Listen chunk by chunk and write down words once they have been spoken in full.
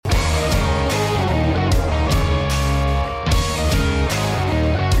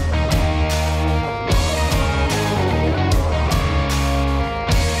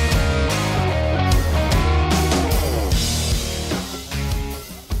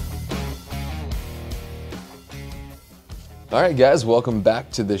All right, guys, welcome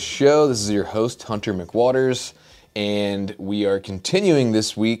back to the show. This is your host, Hunter McWaters, and we are continuing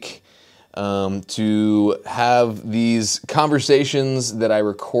this week to have these conversations that I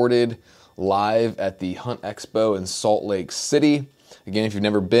recorded live at the Hunt Expo in Salt Lake City. Again, if you've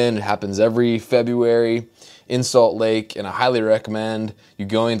never been, it happens every February in Salt Lake, and I highly recommend you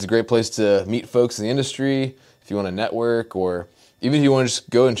going. It's a great place to meet folks in the industry if you want to network, or even if you want to just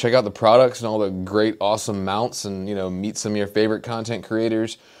go and check out the products and all the great, awesome mounts and, meet some of your favorite content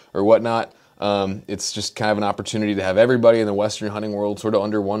creators or whatnot. It's just kind of an opportunity to have everybody in the Western hunting world sort of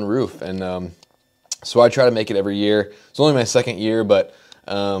under one roof. And so I try to make it every year. It's only my second year, but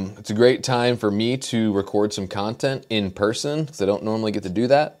it's a great time for me to record some content in person because I don't normally get to do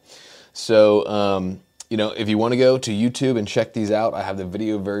that. So, if you want to go to YouTube and check these out, I have the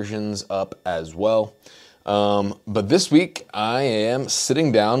video versions up as well. But this week I am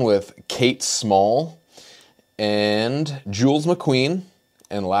sitting down with Kate Small and Jules Mcqueen,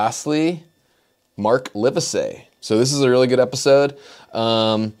 and lastly, Mark Livesay. So this is a really good episode.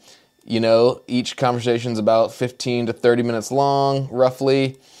 Each conversation's about 15 to 30 minutes long,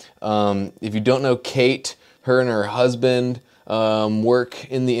 roughly. If you don't know Kate, her and her husband work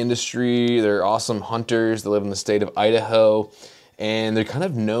in the industry. They're awesome hunters. They live in the state of Idaho, and they're kind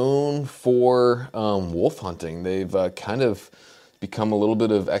of known for wolf hunting. They've kind of become a little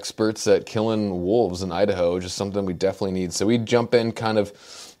bit of experts at killing wolves in Idaho, which is something we definitely need. So we jump in kind of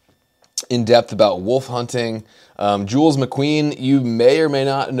in depth about wolf hunting. Jules Mcqueen, you may or may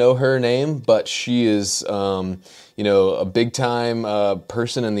not know her name, but she is a big time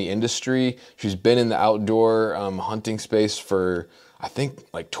person in the industry. She's been in the outdoor hunting space for I think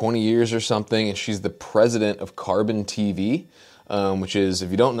like 20 years or something, and she's the president of Carbon TV, which is, if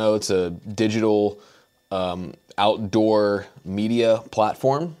you don't know, it's a digital outdoor media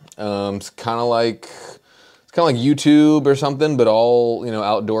platform. It's kind of like YouTube or something, but all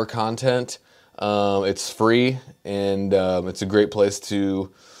outdoor content. It's free, and it's a great place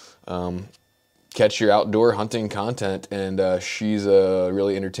to catch your outdoor hunting content. And she's a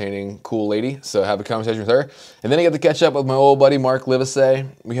really entertaining, cool lady. So have a conversation with her, and then I get to catch up with my old buddy Mark Livesay.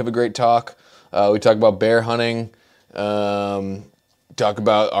 We have a great talk. We talk about bear hunting. Talk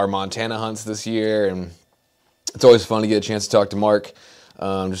about our Montana hunts this year, and it's always fun to get a chance to talk to Mark.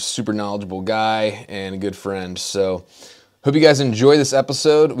 Just a super knowledgeable guy and a good friend. So hope you guys enjoy this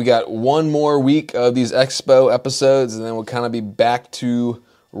episode. We got one more week of these Expo episodes, and then we'll kind of be back to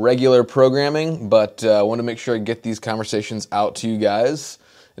regular programming, but I want to make sure I get these conversations out to you guys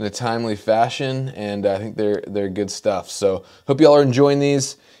in a timely fashion, and I think they're good stuff. So hope you all are enjoying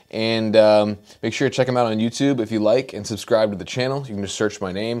these. And make sure to check them out on YouTube if you like, and subscribe to the channel. You can just search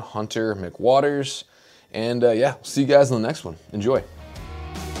my name, Hunter McWaters. And see you guys in the next one. Enjoy.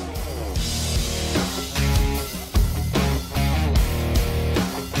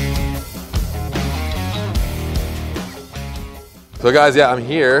 So guys, I'm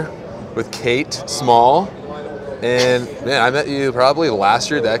here with Kate Small. And man, I met you probably last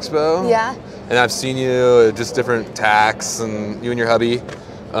year at the Expo. Yeah. And I've seen you at just different tacks, and you and your hubby.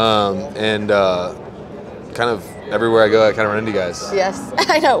 Kind of everywhere I go, I kind of run into you guys. Yes,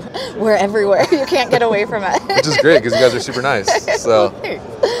 I know. We're everywhere. You can't get away from it. Which is great because you guys are super nice. So,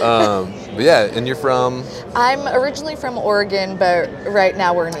 but yeah, and you're from? I'm originally from Oregon, but right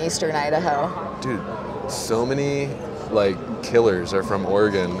now we're in Eastern Idaho. Dude, so many killers are from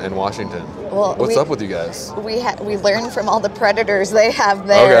Oregon and Washington. Well, what's up with you guys? We learned from all the predators they have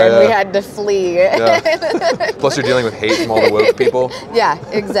there, and we had to flee. Yeah. Plus, you're dealing with hate from all the woke people. Yeah,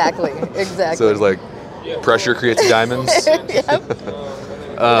 exactly. So there's pressure creates diamonds. Yep.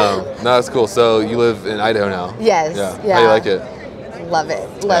 No, that's cool. So you live in Idaho now? Yes. Yeah. Yeah. How do you like it? Love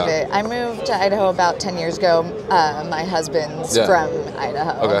it. I moved to Idaho about 10 years ago. My husband's from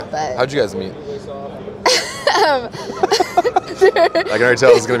Idaho. Okay. But how'd you guys meet? I can already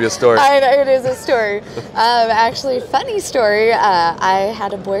tell this is going to be a story. I know, it is a story. Actually, funny story. I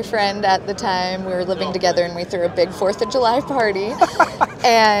had a boyfriend at the time. We were living together, and we threw a big 4th of July party.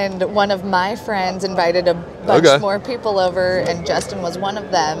 And one of my friends invited a bunch more people over, and Justin was one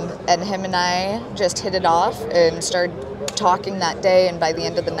of them. And him and I just hit it off and started talking that day, and by the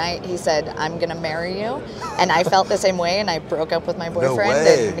end of the night he said, "I'm gonna marry you," and I felt the same way, and I broke up with my boyfriend,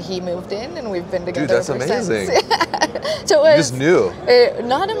 and he moved in, and we've been together ever since. Dude, that's amazing. So it was, you just knew.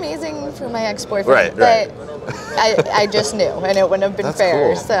 Not amazing for my ex-boyfriend, right. I just knew, and it wouldn't have been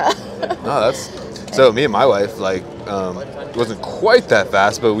fair. Cool. So no, so me and my wife it wasn't quite that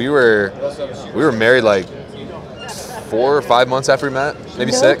fast, but we were married 4 or 5 months after we met,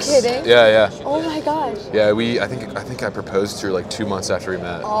 maybe 6. No kidding. Yeah. Oh my gosh. gosh. Yeah, I think I proposed to her like 2 months after we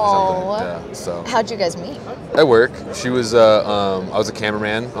met. Oh. Or something. Yeah, so. How'd you guys meet? At work. She was I was a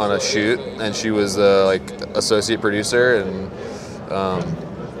cameraman on a shoot, and she was like associate producer, and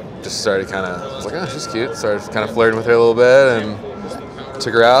just started kind of, I was like, oh, she's cute. Started kind of flirting with her a little bit, and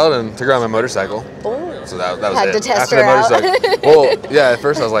took her on my motorcycle. Oh. So that was Had it. to test After her the out. motorcycle. Well, yeah, at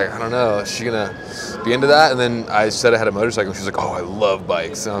first I was like, I don't know, is she gonna be into that? And then I said I had a motorcycle, and she was like, oh, I love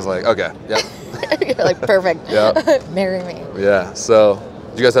bikes. And I was like, okay, yep. You're like, perfect. Yeah. Marry me. Yeah, so,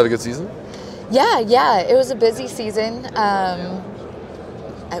 did you guys have a good season? Yeah, it was a busy season.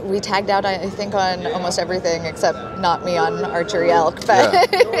 We tagged out, I think, on almost everything except not me on archery elk. But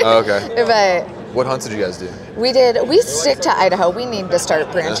Yeah. Oh, okay. but What hunts did you guys do? we stick to Idaho. We need to start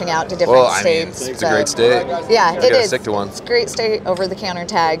branching out to different states. It's a great state. Yeah, You it gotta is. stick to one. It's a great state. Over-the-counter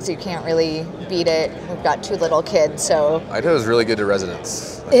tags, you can't really beat it. We've got 2 little kids, so Idaho is really good to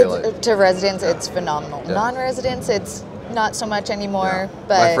residents. I feel like. to residents, it's phenomenal. Yeah. Non-residents, it's not so much anymore. Yeah.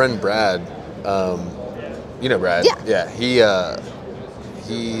 But My friend Brad, you know Brad. Yeah. Yeah.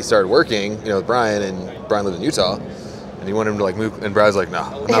 He started working, with Brian, and Brian lived in Utah, and he wanted him to like move, and Brad's like, no,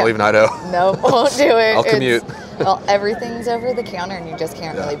 I'm not leaving Idaho. No, won't do it. I'll commute. Well, everything's over the counter, and you just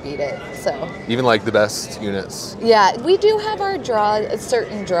can't really beat it. So. Even like the best units. Yeah, we do have our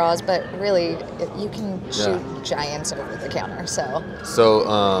certain draws, but really, you can shoot giants over the counter. So. So,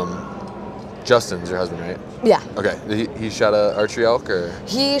 Justin's your husband, right? Yeah. Okay. He shot a archery elk, or?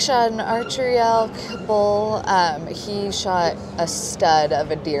 He shot an archery elk bull. He shot a stud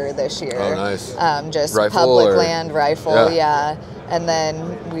of a deer this year. Oh, nice. Just Rifle public or? land rifle, Yeah. And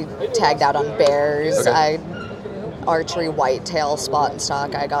then we tagged out on bears. Okay. Archery whitetail spot and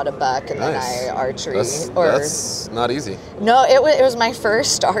stock. I got a buck, and Nice. then I archery. That's not easy. No, it was my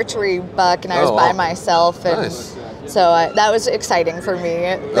first archery buck, and I was by myself, and Nice. so that was exciting for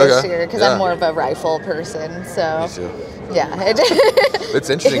me this year because Yeah. I'm more of a rifle person. So Me too. yeah, It's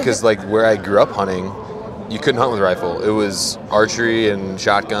interesting because like where I grew up hunting, you couldn't hunt with a rifle. It was archery and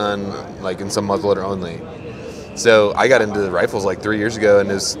shotgun, like in some muzzleloader only. So I got into the rifles like 3 years ago, and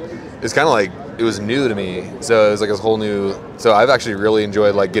it's kind of like it was new to me. So it was like this whole new. So I've actually really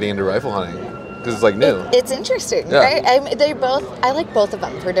enjoyed like getting into rifle hunting because it's like new. It's interesting, Yeah. right? I like both of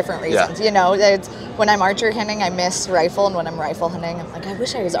them for different reasons. Yeah. It's, when I'm archery hunting, I miss rifle, and when I'm rifle hunting, I'm like, I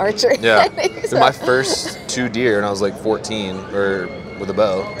wish I was archery Yeah. hunting. So- My first 2 deer, and I was like 14, or with a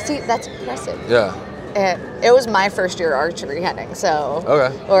bow. See, that's impressive. Yeah. It was my first year archery hunting, so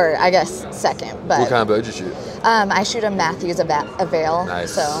Okay. or I guess second. But What kind of bow did you shoot? I shoot a Matthews Avail,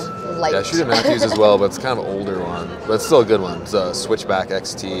 Nice. so light. Yeah, I shoot a Matthews as well, but it's kind of an older one. But it's still a good one. It's a Switchback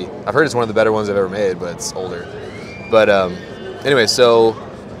XT. I've heard it's one of the better ones I've ever made, but it's older. But anyway, so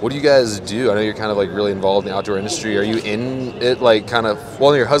what do you guys do? I know you're kind of like really involved in the outdoor industry. Are you in it like kind of,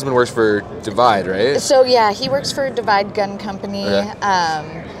 well, your husband works for Divide, right? So yeah, he works for Divide Gun Company.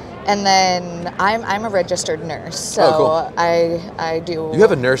 Okay. And then I'm a registered nurse, so cool. I do. You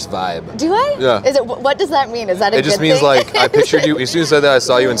have a nurse vibe. Do I? Yeah. Is it? What does that mean? Is that a It just good means thing? like I pictured you. As soon as you said that, I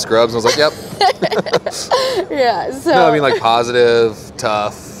saw you in scrubs, and I was like, "Yep." Yeah. So. No, I mean like positive,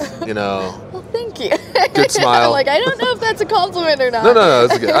 tough. Well, thank you. Good smile. I'm like, I don't know if that's a compliment or not. No,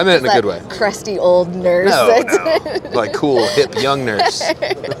 it's good. I meant it in a good way. Crusty old nurse. No. Like cool, hip, young nurse.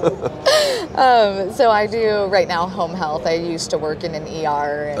 So I do right now home health. I used to work in an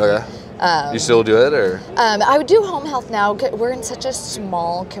ER. And, Okay. You still do it, or? I would do home health now. We're in such a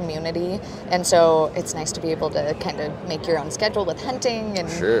small community, and so it's nice to be able to kind of make your own schedule with hunting and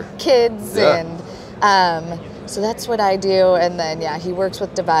kids, Yeah. and so that's what I do. And then he works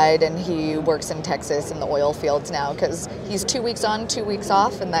with Divide, and he works in Texas in the oil fields now because he's 2 weeks on, 2 weeks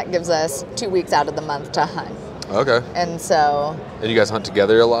off, and that gives us 2 weeks out of the month to hunt. Okay. And so. And you guys hunt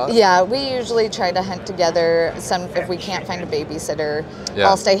together a lot? Yeah, we usually try to hunt together. If we can't find a babysitter,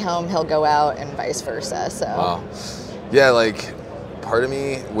 I'll stay home, he'll go out, and vice versa. So. Wow. Yeah, like part of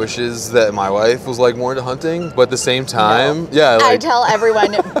me wishes that my wife was like more into hunting, but at the same time, I tell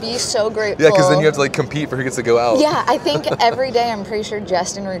everyone, be so grateful. Yeah, because then you have to like compete for who gets to go out. Yeah, I think every day I'm pretty sure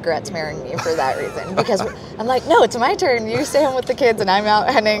Justin regrets marrying me for that reason because I'm like, no, it's my turn. You stay home with the kids, and I'm out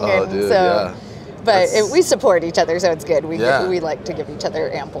hunting, But we support each other, so it's good. We like to give each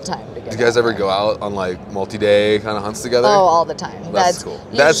other ample time to get. Do you guys ever go out on like multi-day kind of hunts together? Oh, all the time. That's cool.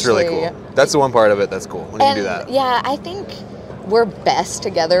 That's really cool. That's the one part of it that's cool when you can do that. Yeah, I think we're best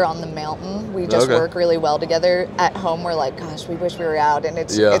together on the mountain. We just work really well together. At home, we're like, gosh, we wish we were out, and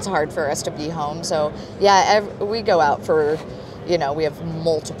it's hard for us to be home. So we go out for we have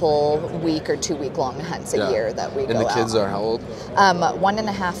multiple week or 2 week long hunts a year that we go out. And the kids are how old?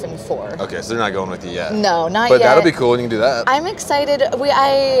 1.5 and 4. Okay, so they're not going with you yet. No, not but yet. But that'll be cool when you can do that. I'm excited.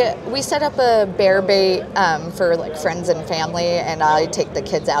 We set up a bear bait for like friends and family, and I take the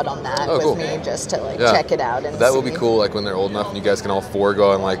kids out on that with me just to check it out. And that will be cool, like when they're old enough and you guys can all 4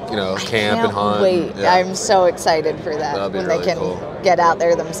 go and camp and hunt. Wait, I'm so excited for that. That'll be when really they can cool. Get out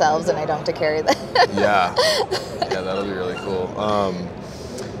there themselves and I don't have to carry them. Yeah, that'll be really cool.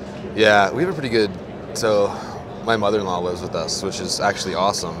 We have a pretty good. So my mother-in-law lives with us, which is actually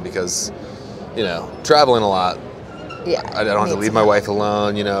awesome because, traveling a lot. Yeah, I don't have to leave my wife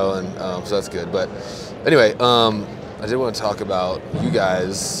alone, and so that's good. But anyway, I did want to talk about you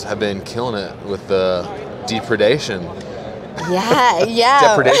guys have been killing it with the depredation. Yeah.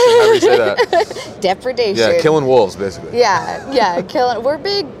 Depredation, how do you say that? Depredation. Yeah, killing wolves, basically. Yeah, killing. We're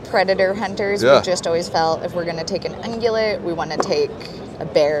big predator hunters. Yeah. We just always felt if we're going to take an ungulate, we want to take a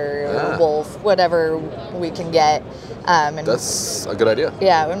bear or a wolf, whatever we can get. And that's a good idea.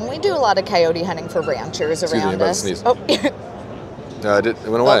 Yeah, and we do a lot of coyote hunting for ranchers around us. Sneeze. Oh. No, it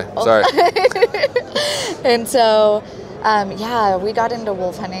went away. Oh. Sorry. And so, we got into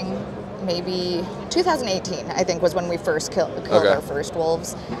wolf hunting maybe 2018, I think, was when we first killed our first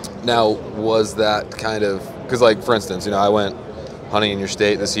wolves. Now, was that kind of, because for instance, I went hunting in your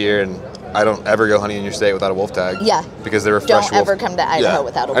state this year, and I don't ever go hunting in your state without a wolf tag. Yeah. Because they're a fresh wolf. Don't ever come to Idaho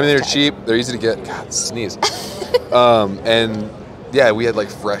without a wolf tag. They're cheap, they're easy to get. God, sneeze. And we had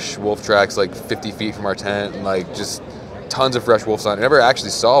fresh wolf tracks 50 feet from our tent, and just tons of fresh wolves on it. I never actually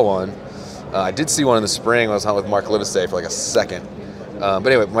saw one. I did see one in the spring when I was hunting with Mark Livesay for a second. But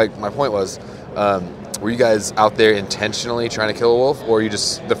anyway, my point was, were you guys out there intentionally trying to kill a wolf, or you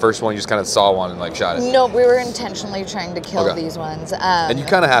just, the first one, you just kind of saw one and shot it? No, we were intentionally trying to kill these ones. And you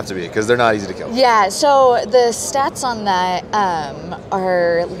kind of have to be, because they're not easy to kill. Yeah, so the stats on that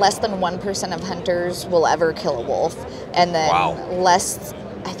are less than 1% of hunters will ever kill a wolf. And then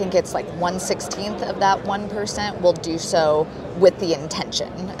I think it's 1/16 of that 1% will do so with the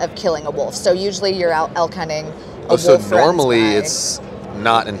intention of killing a wolf. So usually you're out elk hunting, a wolf so normally runs by. It's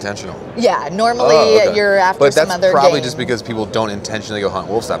not intentional. Yeah, normally you're after some other game. But that's probably just because people don't intentionally go hunt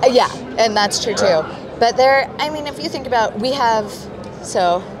wolves that much. Yeah, and that's true too. But if you think about,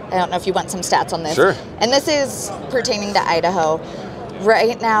 so I don't know if you want some stats on this. Sure. And this is pertaining to Idaho.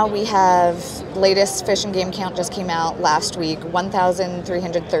 Right now we have, latest Fish and Game count just came out last week,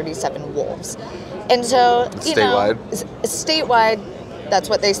 1,337 wolves. And so, statewide, that's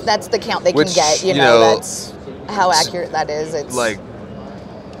the count they can get, that's how accurate that is. It's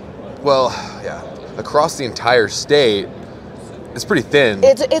across the entire state, it's pretty thin.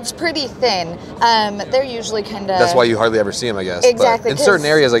 It's pretty thin. They're usually kind of... That's why you hardly ever see them, I guess. Exactly. But in certain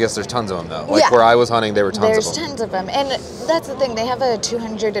areas, I guess there's tons of them, though. Where I was hunting, there were tons of them. There's tons of them. And that's the thing. They have a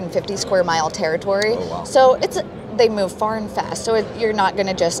 250 square mile territory. Oh, wow. So they move far and fast. So you're not going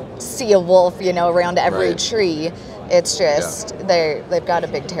to just see a wolf, around every tree. It's just they've got a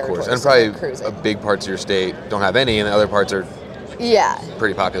big territory. Of course. And probably big parts of your state don't have any, and the other parts are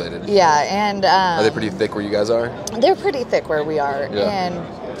pretty populated. Yeah, and are they pretty thick where you guys are? They're pretty thick where we are. Yeah.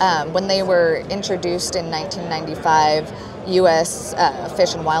 And when they were introduced in 1995, U.S.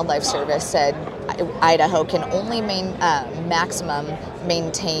 Fish and Wildlife Service said Idaho can only maximum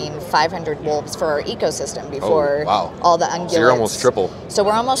maintain 500 wolves for our ecosystem before all the ungulates. So you're almost triple. So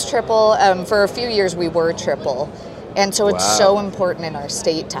we're almost triple. For a few years, we were triple. And so it's so important in our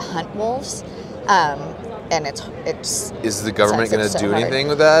state to hunt wolves. And it's is the government going to do anything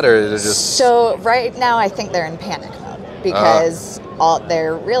with that, or is it just... So right now I think they're in panic mode because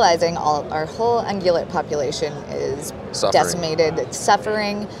they're realizing our whole ungulate population is decimated, it's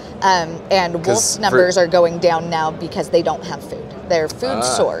suffering, and wolf numbers are going down now because they don't have food. Their food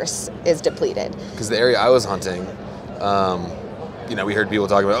source is depleted. Because the area I was hunting, we heard people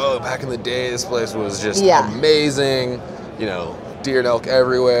talking about, back in the day this place was just amazing, deer and elk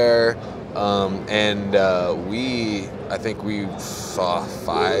everywhere. I think we saw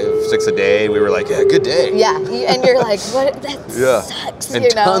 5, 6 a day. We were like, good day. Yeah, and you're like, what? That sucks. And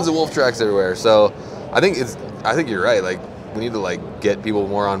tons of wolf tracks everywhere. So I think you're right. We need to get people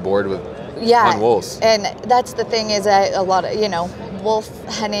more on board with hunting wolves. And that's the thing is that a lot of wolf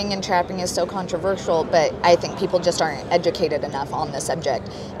hunting and trapping is so controversial, but I think people just aren't educated enough on the subject.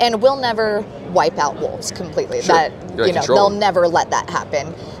 And we'll never wipe out wolves completely. Sure. They'll never let that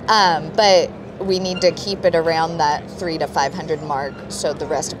happen. But we need to keep it around that 300 to 500 mark so the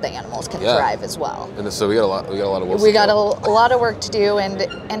rest of the animals can thrive as well. And so we got a lot of wolves. We got a lot of work to do,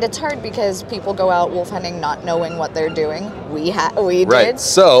 and it's hard because people go out wolf hunting not knowing what they're doing. We did. Right.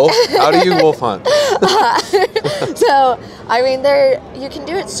 So how do you wolf hunt? So I mean, you can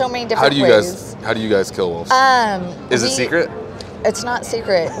do it so many different ways. How do you guys kill wolves? Is it secret? It's not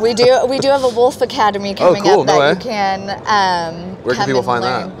secret. We do have a wolf academy coming up that you can. Where can people find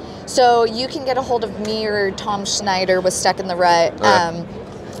that? So you can get a hold of me or Tom Schneider with Stuck in the Rut,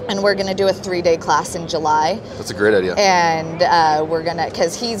 and we're gonna do a 3-day class in July. That's a great idea. And we're gonna,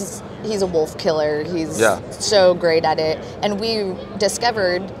 because he's a wolf killer. He's so great at it, and we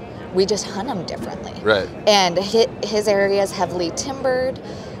discovered we just hunt them differently. Right. And his area is heavily timbered.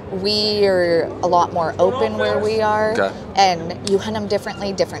 We are a lot more open where we are, and you hunt them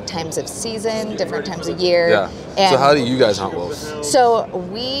differently, different times of season, different times of year. Yeah. And so how do you guys hunt wolves? So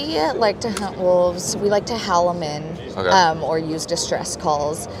we like to hunt wolves. We like to howl them in, or use distress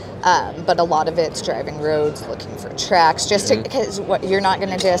calls. But a lot of it's driving roads, looking for tracks, just because you're not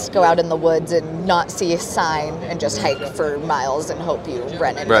going to just go out in the woods and not see a sign and just hike for miles and hope you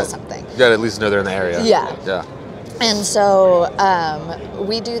run into something. You got to at least know they're in the area. Yeah. Yeah. And so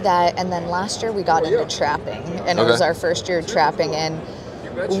we do that, and then last year we got into trapping, and it was our first year trapping, and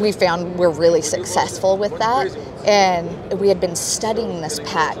we found we're really successful with that. And we had been studying this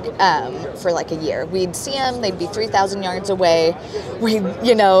pack for like a year. We'd see them, they'd be 3,000 yards away. We'd,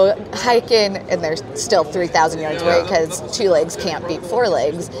 hike in, and they're still 3,000 yards away because 2 legs can't beat 4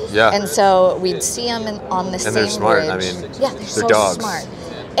 legs. Yeah. And so we'd see them on the same ridge. And they're smart. Ridge. I mean, they're so dogs. Smart.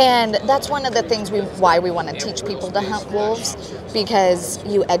 And that's one of the things why we want to teach people to hunt wolves, because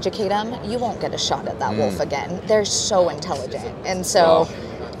you educate them, you won't get a shot at that wolf again. They're so intelligent, and so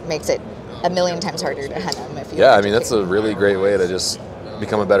makes it a million times harder to hunt them. If you I mean, that's a really great way to just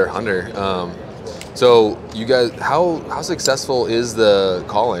become a better hunter. So you guys, how successful is the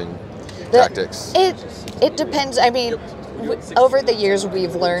calling tactics? It depends. I mean, over the years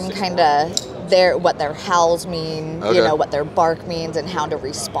we've learned kind of what their howls mean, what their bark means, and how to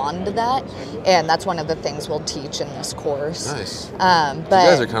respond to that. And that's one of the things we'll teach in this course. Nice. But you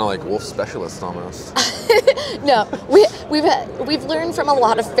guys are kind of like wolf specialists almost. No, we've learned from a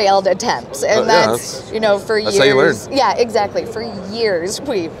lot of failed attempts, and that's for years. That's how you learn. Yeah, exactly. For years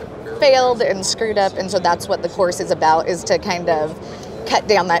we've failed and screwed up, and so that's what the course is about: is to kind of cut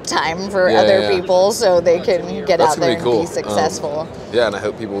down that time for other people so they can get out there and be successful. And I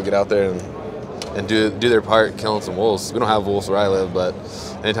hope people will get out there and do their part killing some wolves. We don't have wolves where I live, but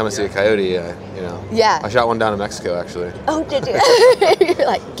anytime I see a coyote, I shot one down in Mexico, actually. Oh, did you? You're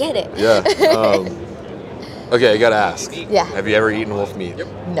like, get it. Yeah. Okay, I gotta ask. Yeah. Have you ever eaten wolf meat?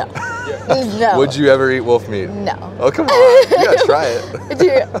 No. No. Would you ever eat wolf meat? No. Oh, come on. You gotta try it.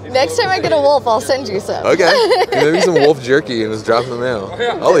 Dude, next time I get a wolf, I'll send you some. Okay. Maybe some wolf jerky and just drop in the mail.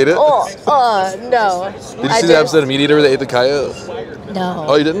 I'll eat it. No. Did you see the episode of Meat Eater where they ate the coyote? No.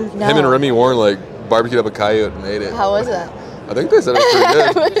 Oh, you didn't? No. Him and Remy Warren barbecued up a coyote and ate it. How was it? I think they said it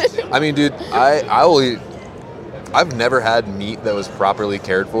was pretty good. I mean, dude, I will eat. I've never had meat that was properly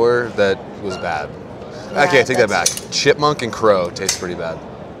cared for that was bad. Yeah, okay, take that back. Chipmunk and crow taste pretty bad.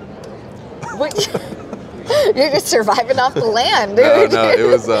 What? You're just surviving off the land, dude. No, it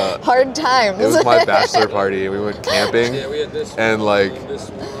was hard times. It was my bachelor party. We went camping and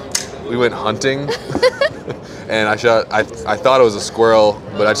we went hunting. And I thought it was a squirrel,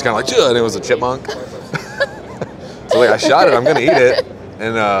 but I just kind of and it was a chipmunk. So I shot it. I'm gonna eat it,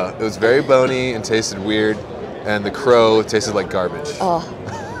 and it was very bony and tasted weird. And the crow tasted like garbage. Oh.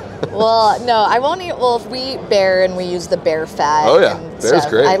 Well, no, I won't eat wolf. We eat bear, and we use the bear fat. Oh yeah, and bear's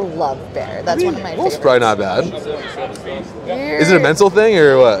great. I love bear. That's one of my wolf's favorites. Probably not bad. Is it a mental thing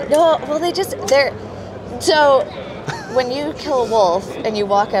or what? No, well they're so. When you kill a wolf and you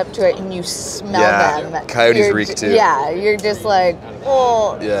walk up to it and you smell them, coyotes reek too. Yeah, you're just like,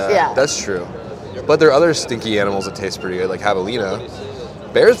 oh. Yeah, that's true. But there are other stinky animals that taste pretty good, like javelina.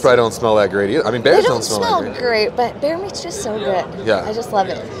 Bears probably don't smell that great either. I mean, bears don't smell that great. But bear meat's just so good. Yeah. I just love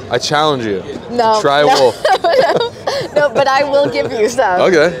it. I challenge you. No. Try a wolf. No, but I will give you some.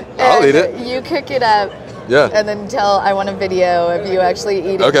 Okay. I'll eat it. You cook it up. Yeah. And then I want a video of you actually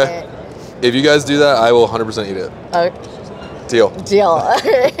eating it. If you guys do that, I will 100% eat it. Okay. Deal.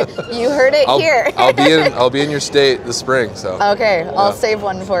 You heard it here. I'll be in your state this spring, so. Okay, I'll save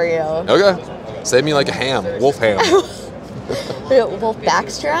one for you. Okay. Save me like a ham, wolf ham. Wolf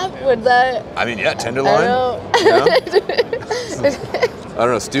backstrap? Would that? I mean, yeah, tenderloin. I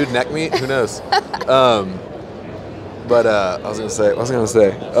don't know, stewed neck meat. Who knows? But I was gonna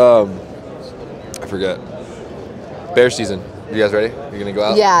say. I forget. Bear season. You guys ready? You gonna go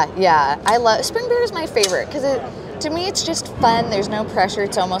out? Yeah. I love spring bear is my favorite because to me it's just fun. There's no pressure.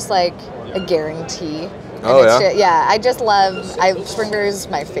 It's almost like a guarantee. Oh yeah. Yeah, I just love. Spring bear is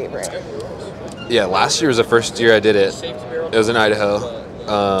my favorite. Yeah, last year was the first year I did it. It was in Idaho,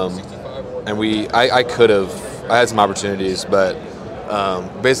 and I could have. I had some opportunities, but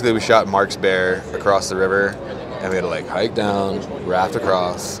basically we shot Mark's bear across the river, and we had to like hike down, raft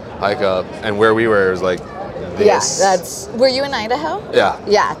across, hike up, and where we were was like this. Yeah, Were you in Idaho? Yeah.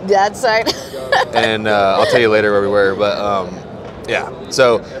 Yeah, that's right. And I'll tell you later where we were, but yeah.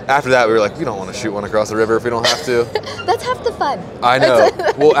 So after that, we were like, we don't want to shoot one across the river if we don't have to. That's half the fun. I know.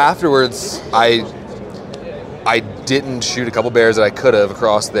 Well, afterwards, I didn't shoot a couple bears that I could have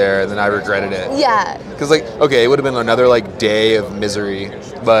across there, and then I regretted it. Yeah. Because, like, okay, it would have been another, like, day of misery,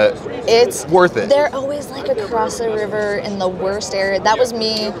 but it's worth it. They're always, like, across the river in the worst area. That was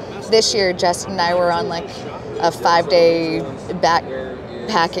me this year. Justin and I were on, like, a 5-day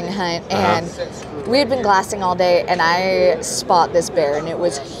backpacking hunt, and we had been glassing all day, and I spot this bear, and it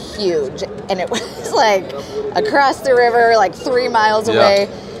was huge, and it was, like, across the river, like, 3 miles away.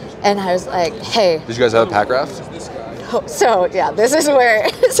 And I was like, hey. Did you guys have a pack raft? So, yeah, this is where,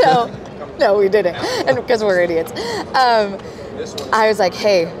 no, we didn't, and because we're idiots. I was like,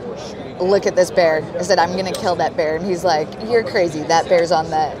 hey, look at this bear. I said, I'm going to kill that bear. And he's like, you're crazy. That bear's on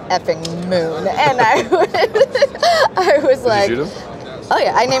the effing moon. And I was like, did you shoot him? Oh,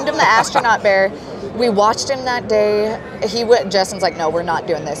 yeah. I named him the astronaut bear. We watched him that day. Justin's like, no, we're not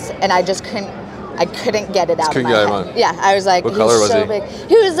doing this. And I just couldn't get it out of my head. Yeah, I was like, what color was he? Big.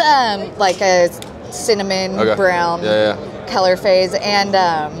 He was like a cinnamon brown color phase. And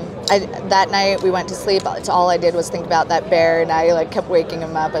that night we went to sleep. It's all I did was think about that bear, and I like kept waking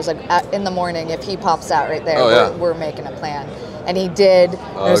him up. I was like, in the morning, if he pops out right there, we're making a plan. And he did. And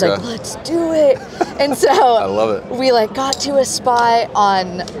I was like, let's do it. And so I love it. We like got to a spot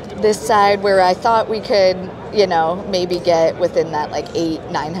on this side where I thought we could, maybe get within that like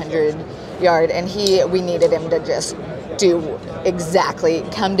 900 yard, and we needed him to just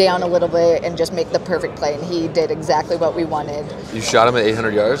come down a little bit and just make the perfect play, and he did exactly what we wanted. You shot him at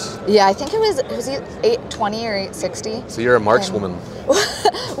 800 yards? Yeah, I think it was 820 or 860. So you're a markswoman.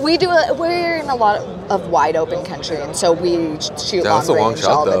 We're in a lot of wide open country, and so we shoot long range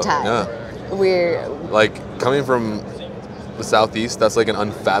all the time. Yeah. We're like coming from the southeast, that's like an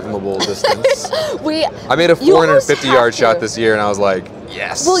unfathomable distance. I made a 450-yard shot this year, and I was like,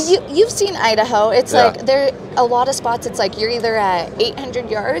 yes. Well, you've seen Idaho. It's like there a lot of spots. It's like you're either at 800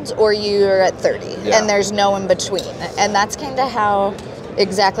 yards or you're at 30, and there's no in between. And that's kind of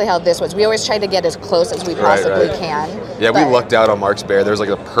exactly how this was. We always try to get as close as we possibly can. Yeah, we lucked out on Mark's bear. There was like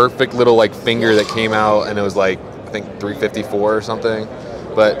a perfect little like finger that came out, and it was like I think 354 or something.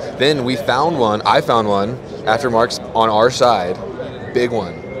 But then I found one after Mark's on our side, big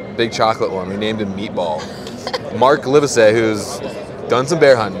chocolate one. We named him Meatball. Mark Livesay, who's done some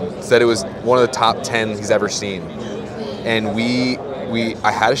bear hunting, said it was one of the top 10 he's ever seen. And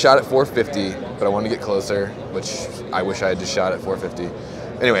I had a shot at 450, but I wanted to get closer, which I wish I had just shot at 450.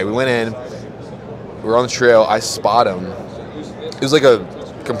 Anyway, we went in, we were on the trail, I spot him. It was like a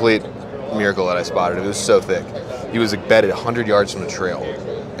complete miracle that I spotted him. It was so thick. He was like bedded 100 yards from the trail.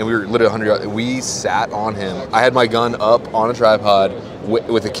 And we were literally 100 yards. We sat on him. I had my gun up on a tripod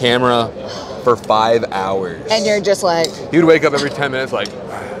with a camera for 5 hours. And you're just like... He would wake up every 10 minutes like...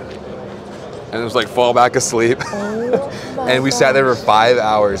 And it was like fall back asleep. And we sat there for 5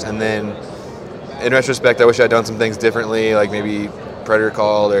 hours. And then, in retrospect, I wish I'd done some things differently. Like maybe predator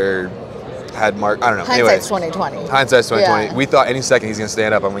called or had Mark... I don't know. Hindsight's 2020. Hindsight's 2020. Yeah. We thought any second he's going to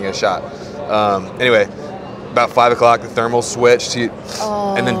stand up, I'm going to get a shot. Anyway... About 5 o'clock, the thermal switched,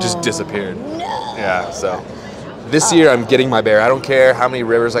 and then just disappeared. No. Yeah, so this year I'm getting my bear. I don't care how many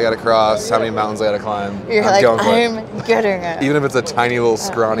rivers I got to cross, how many mountains I got to climb. I'm getting it. Even if it's a tiny little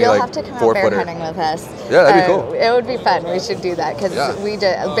scrawny, You'll like have to come 4 out bear footer. hunting with us. Yeah, that'd be cool. It would be fun. We should do that because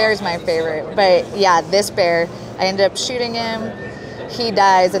bear's my favorite. But yeah, this bear, I ended up shooting him. He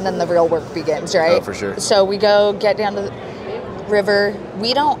dies, and then the real work begins, right? Oh, for sure. So we get down to the river.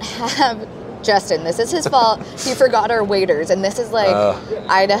 We don't have... Justin, this is his fault. He forgot our waders, and this is like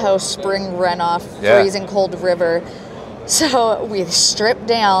Idaho spring runoff, freezing cold river. So we stripped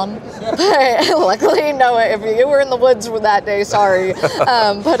down, but luckily, no, if you were in the woods that day, sorry,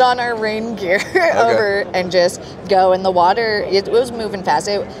 put on our rain gear over and just go in the water. It was moving fast.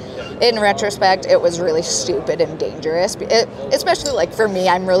 In retrospect, it was really stupid and dangerous, especially like for me,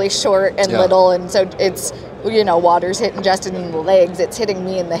 I'm really short and little, and so it's water's hitting Justin in the legs, it's hitting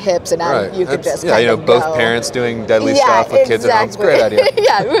me in the hips, and you could just both parents doing deadly stuff with kids at home. It's a great idea.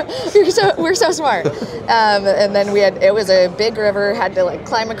 Yeah, we're so smart. And then it was a big river, had to like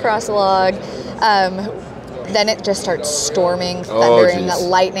climb across a log. Then it just starts storming, thundering,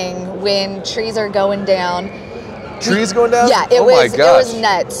 lightning, wind, trees are going down. Trees going down? Yeah, it was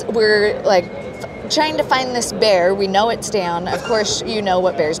nuts. We're like trying to find this bear. We know it's down. Of course, you know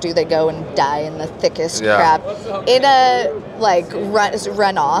what bears do. They go and die in the thickest crap. It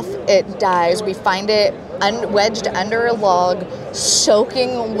run off. It dies. We find it wedged under a log,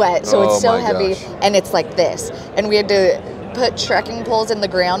 soaking wet. So it's so heavy, and it's like this. And we had to put trekking poles in the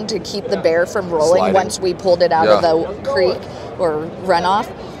ground to keep the bear from rolling once we pulled it out of the creek or runoff.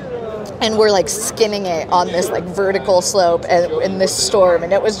 And we're like skinning it on this like vertical slope in this storm,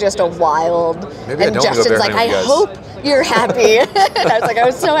 and it was just a wild. And Justin's like, I hope you're happy. And I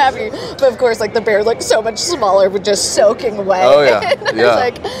was so happy. But of course, like the bear looked so much smaller with just soaking wet. Oh yeah. And I was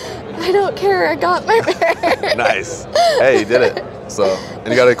like, I don't care. I got my bear. Nice. Hey, you did it. So, and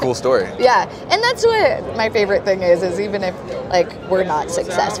you got a cool story. Yeah, and that's what my favorite thing is even if like we're not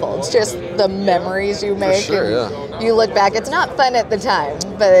successful, it's just the memories you make. For sure, you look back. It's not fun at the time,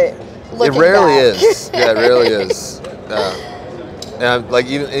 but it rarely is. Yeah, it rarely is. And like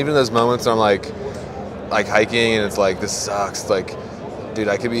even those moments where I'm like hiking and it's like, this sucks. Like, dude,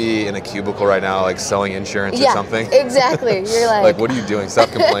 I could be in a cubicle right now, like selling insurance or something. Exactly. You're like, what are you doing? Stop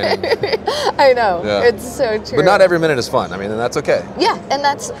complaining. I know. Yeah. It's so true. But not every minute is fun. I mean, and that's okay. Yeah, and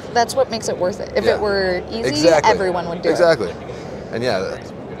that's what makes it worth it. If it were easy, everyone would do it. Exactly.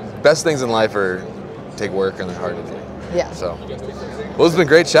 And best things in life take work and they're hard to do. Yeah. So, well, it's been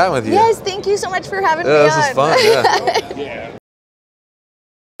great chatting with you. Yes, thank you so much for having me on. This is fun. Yeah.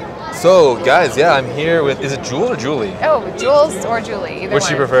 So, guys, I'm here with, is it Jules or Julie? Oh, Jules or Julie, either What'd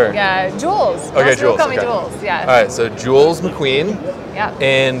she prefer? Yeah, Jules. Okay, Jules. Call me Jules, yeah. All right, so Jules Mcqueen. Yeah.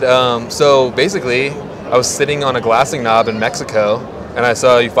 And so basically, I was sitting on a glassing knob in Mexico, and I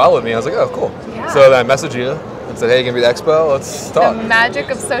saw you followed me. I was like, oh, cool. Yeah. So then I messaged you and said, hey, you gonna be at the expo? Let's talk. The magic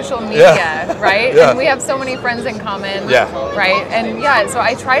of social media, right? Yeah. And we have so many friends in common, right? And so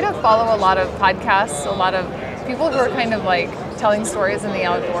I try to follow a lot of podcasts, a lot of people who are kind of like telling stories in the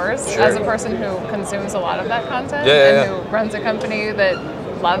outdoors. As a person who consumes a lot of that content who runs a company that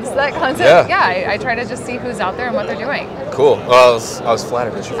loves that content. I try to just see who's out there and what they're doing. Cool. Well, I was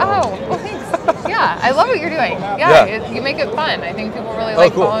flattered that you followed me. Well, thanks. I love what you're doing. You make it fun. I think people really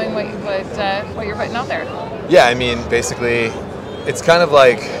like following what you're putting out there. Yeah, I mean, basically, it's kind of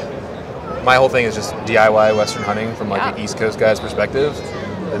like my whole thing is just DIY Western hunting from like an East Coast guy's perspective,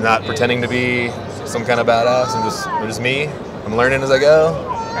 and not pretending to be some kind of badass. I'm just me. I'm learning as I go,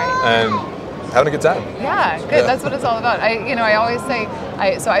 and having a good time. Yeah, good. That's what it's all about. I always say,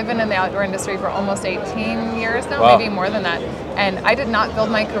 I've been in the outdoor industry for almost 18 years now, maybe more than that. And I did not build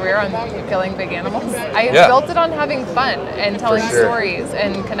my career on killing big animals. I built it on having fun and telling stories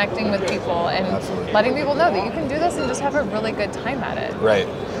and connecting with people and letting people know that you can do this and just have a really good time at it. Right.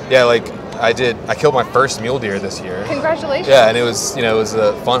 Yeah, like I killed my first mule deer this year. Congratulations. Yeah, and it was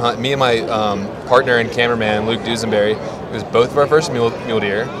a fun hunt. Me and my partner and cameraman, Luke Duesenberry, it was both of our first mule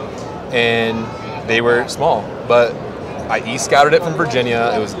deer. And they were small, but I e-scouted it from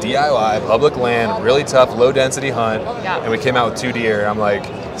Virginia. It was DIY, public land, really tough, low density hunt, and we came out with 2 deer. I'm like,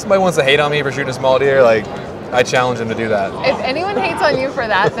 somebody wants to hate on me for shooting a small deer, like, I challenge them to do that. If anyone hates on you for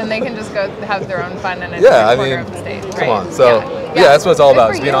that, then they can just go have their own fun in a different corner of the state. Right? Come on. So, that's what it's all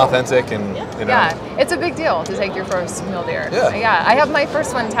about. It's being authentic and, Yeah, it's a big deal to take your first mule deer. Yeah, I have my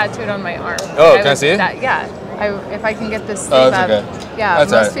first one tattooed on my arm. Oh, can I see it? If I can get this sleeve up. Okay. Yeah,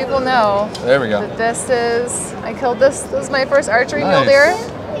 that's most people know there we go. That I killed this. This is my first archery mule deer.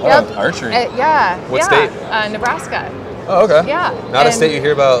 Yep. Archery? What state? Nebraska. Oh, okay. Yeah. Not a state you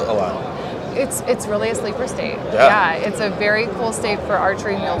hear about a lot. It's really a sleeper state. Yeah, it's a very cool state for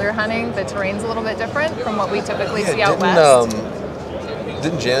archery mule deer hunting. The terrain's a little bit different from what we typically see out west.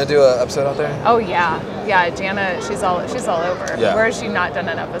 Didn't Jana do an episode out there? Oh yeah, Jana, she's all over. Yeah. Where has she not done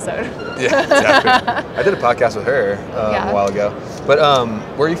an episode? Yeah, exactly. I did a podcast with her a while ago. But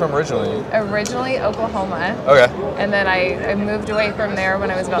where are you from originally? Originally Oklahoma. Okay. And then I moved away from there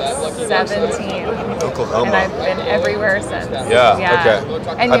when I was about 17. Oklahoma. And I've been everywhere since. Yeah.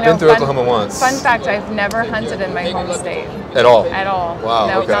 Okay. And I've been through Oklahoma once. Fun fact: I've never hunted in my home state. At all? At all. Wow.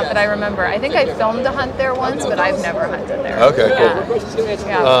 No, not that I remember. I think I filmed a hunt there once, but I've never hunted there. Okay. Cool.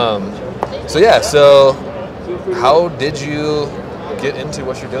 Yeah. So how did you get into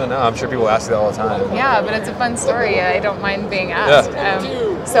what you're doing now? I'm sure people ask you that all the time. Yeah, but it's a fun story. I don't mind being asked.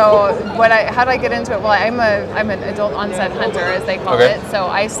 So how did I get into it? Well, I'm an adult onset hunter, as they call it. So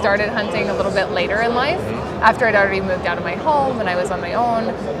I started hunting a little bit later in life. after I'd already moved out of my home and I was on my own,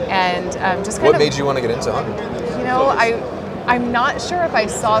 and just kind What of. made you want to get into hunting? You know, I'm not sure if I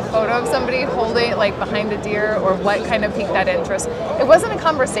saw a photo of somebody holding like behind a deer or what kind of piqued that interest. It wasn't a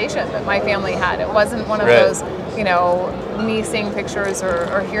conversation that my family had. It wasn't one of those, you know, me seeing pictures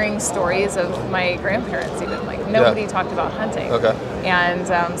or hearing stories of my grandparents even. Like nobody talked about hunting. Okay. And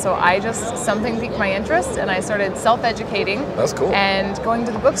so something piqued my interest and I started self-educating. That's cool. And going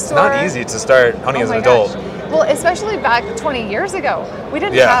to the bookstore. Not easy to start hunting as an adult. Well, especially back 20 years ago. We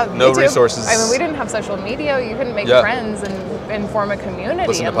didn't have no YouTube. resources. I mean, we didn't have social media. You couldn't make friends and form a community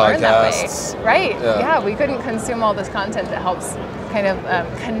Listen and to learn that podcasts. way. Right. Yeah, we couldn't consume all this content that helps kind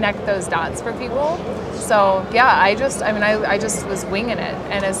of connect those dots for people. So, yeah, I just was winging it.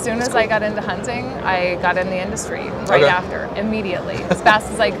 And as soon as I got into hunting, I got in the industry right after, immediately, as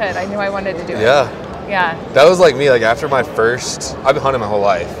fast as I could. I knew I wanted to do it. Yeah. That was like me. Like after my first, I've been hunting my whole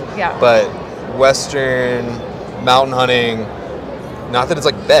life. Yeah. But Western mountain hunting, not that it's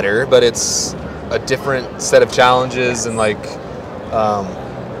like better, but it's a different set of challenges and like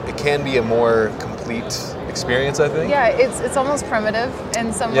it can be a more complete experience, I think. Yeah, it's almost primitive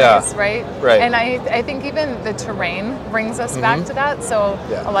in some ways, right? Right. And I think even the terrain brings us back to that. So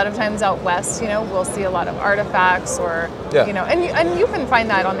a lot of times out west, you know, we'll see a lot of artifacts or, you know, and you can find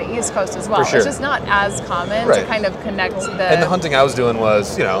that on the East Coast as well. For sure. It's just not as common to kind of connect the... And the hunting I was doing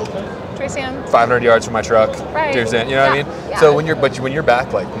was, you know, tree stand. 500 yards from my truck, deer stand, you know what I mean? Yeah. So when you're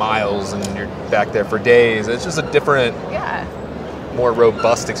back like miles and you're back there for days, it's just a different, more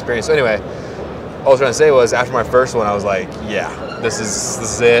robust experience. So anyway, all I was trying to say was after my first one, I was like, this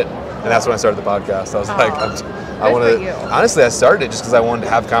is it. And that's when I started the podcast. I was like, I want to, honestly, I started it just because I wanted to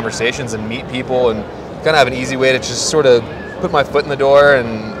have conversations and meet people and kind of have an easy way to just sort of put my foot in the door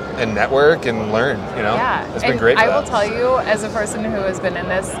and network and learn, you know? It's been great for I will tell you, as a person who has been in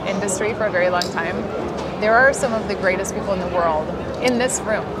this industry for a very long time, there are some of the greatest people in the world in this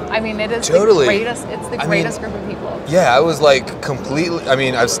room. I mean, it is the greatest, it's the greatest group of people. Yeah, I was like completely, I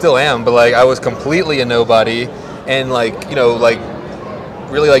mean, I still am, but like I was completely a nobody and like, you know, like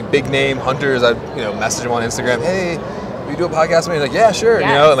really like big name hunters, I'd, you know, message them on Instagram, hey, will you do a podcast with me? Like, yeah, sure, you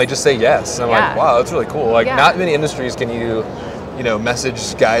know, and they just say yes. And I'm like, wow, that's really cool. Like not many industries can you know,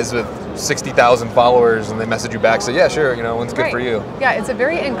 message guys with 60,000 followers and they message you back, say, yeah, sure, you know, when's good for you. Yeah, it's a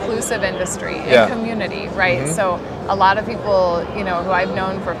very inclusive industry and community, right? So a lot of people, you know, who I've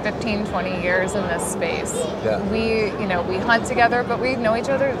known for 15, 20 years in this space, we hunt together, but we know each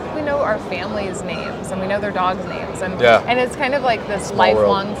other, we know our families' names and we know their dogs' names. And it's kind of like this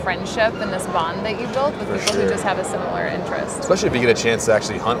lifelong friendship and this bond that you build with people who just have a similar interest. Especially if you get a chance to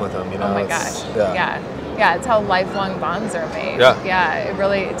actually hunt with them, you know. Oh my gosh, yeah, it's how lifelong bonds are made. It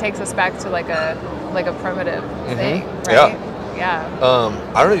really takes us back to like a primitive thing, right?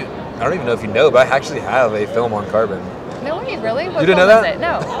 I don't even know if you know, but I actually have a film on carbon. No way, really? What you didn't know film that? Is it?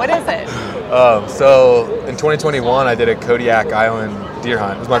 No, what is it? So in 2021, I did a Kodiak Island deer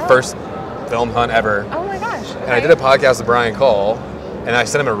hunt. It was my first film hunt ever. Oh my gosh! Okay. And I did a podcast with Brian Call, and I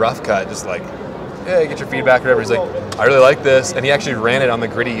sent him a rough cut, just like, hey, get your feedback or whatever. He's like, I really like this. And he actually ran it on the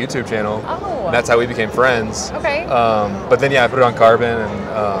Gritty YouTube channel. Oh. And that's how we became friends. Okay. But then, I put it on Carbon. And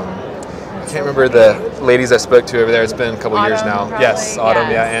I can't remember the ladies I spoke to over there. It's been a couple years now. Probably. Yes, Autumn,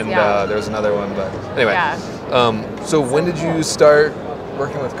 and there was another one. But anyway. So when did you start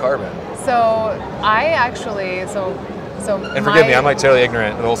working with Carbon? So I actually, and forgive me, I'm like totally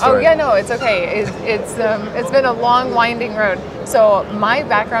ignorant of the whole story. Oh yeah, no, it's okay. It's been a long, winding road. So my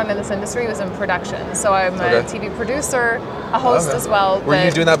background in this industry was in production. So I'm a TV producer, a host as well. Were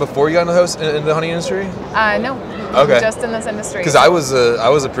you doing that before you got into the hunting industry? No. Okay. Just in this industry. Because I was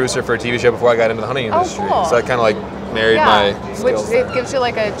a producer for a TV show before I got into the hunting industry. Cool. So I kind of like married my skills. Which it gives you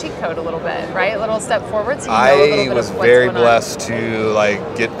like a cheat code a little bit, right? A little step forward, so you know a little bit I was of what's very going blessed to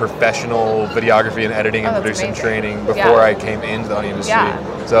like get professional videography and editing and producing training before I came into the hunting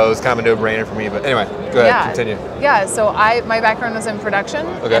industry. So it was kind of a no-brainer for me. But anyway, go ahead, continue. Yeah, so my background was in production,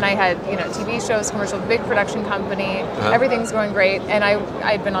 and I had TV shows, commercial, big production company. Everything's going great, and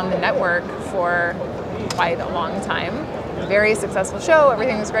I'd been on the network for quite a long time. Very successful show,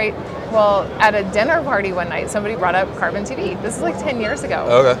 everything was great. Well, at a dinner party one night, somebody brought up Carbon TV. This is like 10 years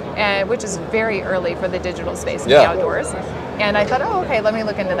ago, and which is very early for the digital space in the outdoors. And I thought, oh, okay, let me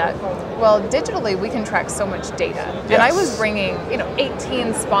look into that. Well, digitally, we can track so much data. And I was bringing,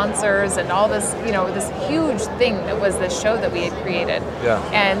 18 sponsors and all this, this huge thing that was this show that we had created.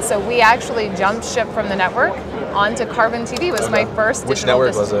 And so we actually jumped ship from the network onto Carbon TV. It was my first digital. Which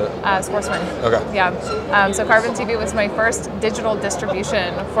network was it? Sportsman. Okay. Yeah. So Carbon TV was my first digital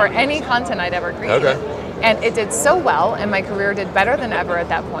distribution for any content I'd ever created. And it did so well, and my career did better than ever at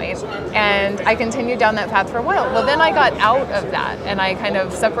that point. And I continued down that path for a while. Well, then I got out of that, and I kind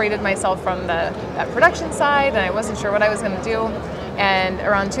of separated myself from that production side, and I wasn't sure what I was going to do. And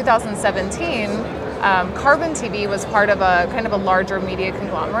around 2017, Carbon TV was part of a kind of a larger media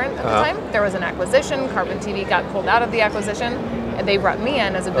conglomerate at the time. There was an acquisition. Carbon TV got pulled out of the acquisition, and they brought me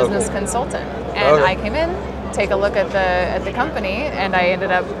in as a business consultant. And I came in, take a look at the company, and I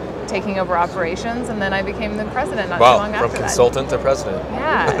ended up taking over operations, and then I became the president not too long after that. From consultant to president.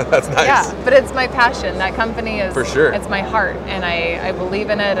 Yeah. That's nice. Yeah, but it's my passion. That company is, for sure, it's my heart, and I believe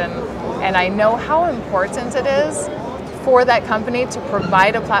in it, and I know how important it is for that company to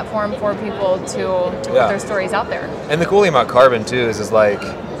provide a platform for people to put their stories out there. And the cool thing about Carbon too is like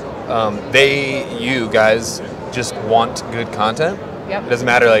you guys just want good content. Yep. It doesn't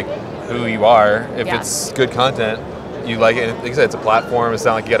matter like who you are. If it's good content, you like it. Like I said, it's a platform. It's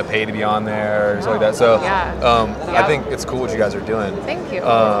not like you got to pay to be on there or something like that. So I think it's cool what you guys are doing. Thank you.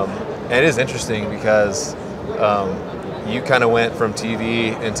 And it is interesting because you kind of went from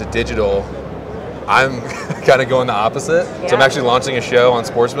TV into digital. I'm kind of going the opposite. Yeah. So I'm actually launching a show on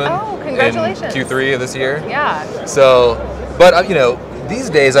Sportsman. Oh, congratulations. In Q3 of this year. Yeah. So, but these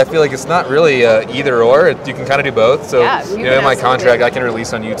days I feel like it's not really either or. You can kind of do both. So, in my contract I can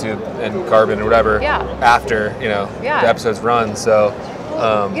release on YouTube and Carbon or whatever after, the episodes run. So,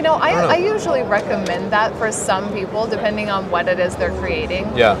 I usually recommend that for some people, depending on what it is they're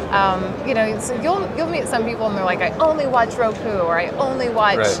creating. Yeah. So you'll meet some people and they're like, I only watch Roku, or I only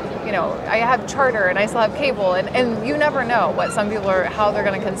watch, I have Charter and I still have cable, and you never know what some people how they're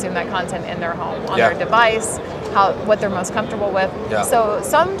going to consume that content in their home, on their device, what they're most comfortable with. Yeah. So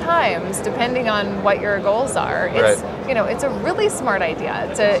sometimes, depending on what your goals are, it's a really smart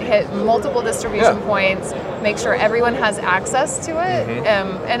idea to hit multiple distribution points, make sure everyone has access to it,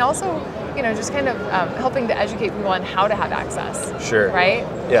 and also, just kind of helping to educate people on how to have access. Sure. Right?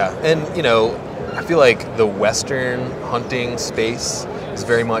 Yeah. And, I feel like the Western hunting space is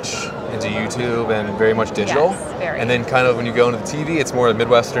very much into YouTube and very much digital. Yes, very. And then kind of when you go into the TV, it's more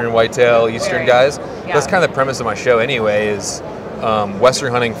Midwestern, whitetail, Eastern guys. Yeah. That's kind of the premise of my show anyway, is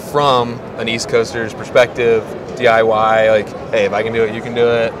Western hunting from an East Coaster's perspective, DIY, like, hey, if I can do it, you can do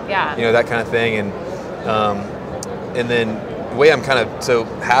it. Yeah. That kind of thing. And then the way I'm so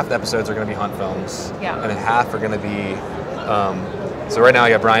half the episodes are going to be hunt films. Yeah. And then half are going to be, so right now I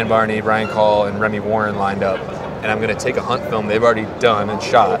got Brian Barney, Brian Call, and Remy Warren lined up. And I'm going to take a hunt film they've already done and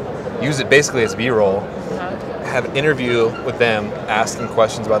shot, use it basically as B-roll, have an interview with them, asking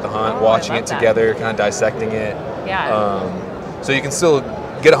questions about the hunt, watching it together, kind of dissecting it. Yeah. So you can still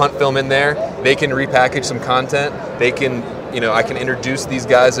get a hunt film in there. They can repackage some content. They can, I can introduce these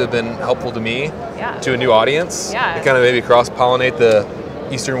guys who have been helpful to me to a new audience. Yeah. And kind of maybe cross-pollinate the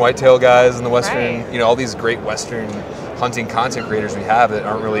Eastern whitetail guys and the Western, all these great Western hunting content creators we have that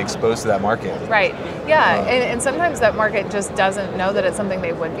aren't really exposed to that market. Right. Yeah. And sometimes that market just doesn't know that it's something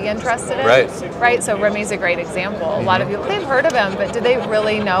they would be interested in. Right. So Remy's a great example. A lot of people, they've heard of him, but do they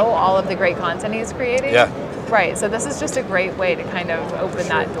really know all of the great content he's creating? Yeah. Right. So this is just a great way to kind of open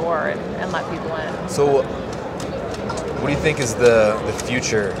that door and let people in. So what do you think is the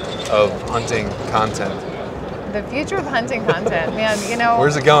future of hunting content? The future of hunting content, man,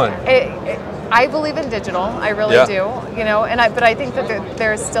 Where's it going? I believe in digital. I really do. But I think that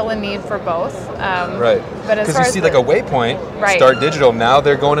there's still a need for both. Right. But as because far you as see, like a Waypoint start digital. Now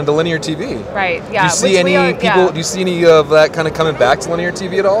they're going into linear TV. Right. Yeah. Do you see any people? Do you see any of that kind of coming back to linear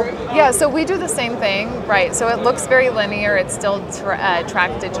TV at all? Yeah. So we do the same thing. Right. So it looks very linear. It's still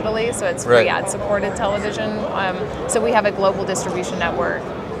tracked digitally. So it's free ad-supported television. So we have a global distribution network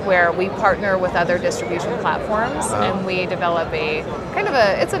where we partner with other distribution platforms and we develop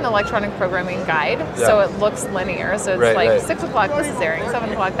it's an electronic programming guide. So it looks linear. So it's 6 o'clock, this is airing, 7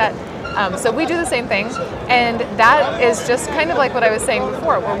 o'clock, that. So we do the same thing. And that is just kind of like what I was saying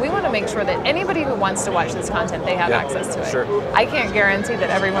before, where we want to make sure that anybody who wants to watch this content, they have access to it. Sure. I can't guarantee that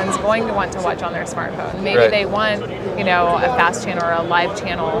everyone's going to want to watch on their smartphone. Maybe they want, a fast channel or a live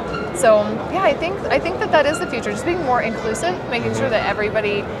channel. So I think that is the future. Just being more inclusive, making sure that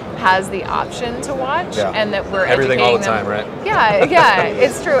everybody has the option to watch and that we're everything educating all the them. time, right? Yeah,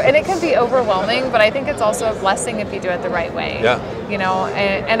 it's true. And it can be overwhelming, but I think it's also a blessing if you do it the right way. Yeah.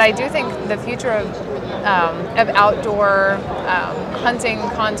 And I do think the future of outdoor hunting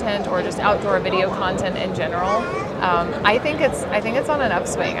content or just outdoor video content in general, I think it's on an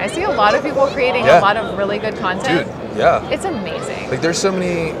upswing. I see a lot of people creating a lot of really good content. Dude, yeah. It's amazing. Like there's so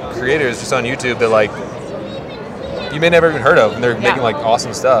many creators just on YouTube that like you may never even heard of, and they're making like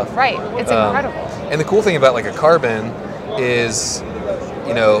awesome stuff. Right. It's incredible. And the cool thing about like a Carbon is,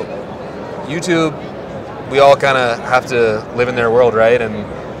 YouTube we all kind of have to live in their world, right? And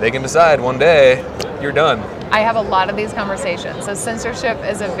they can decide one day you're done. I have a lot of these conversations. So censorship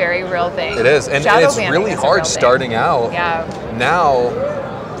is a very real thing. It is, and it's really hard starting out. Yeah. Now,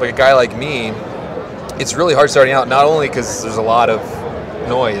 like a guy like me, it's really hard starting out, not only because there's a lot of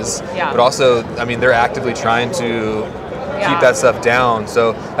noise, but also, I mean, they're actively trying to keep that stuff down.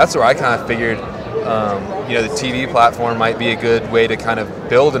 So that's where I kind of figured, the TV platform might be a good way to kind of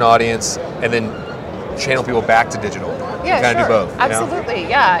build an audience and then channel people back to digital. Yeah, kind of do both.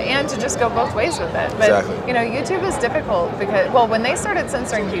 Absolutely, and to just go both ways with it. But exactly. YouTube is difficult because, well, when they started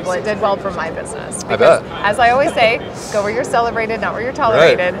censoring people, it did well for my business. I bet. As I always say, go where you're celebrated, not where you're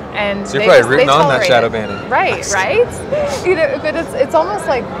tolerated. Right. And so you're probably rooting on that shadow banning. Right. But it's almost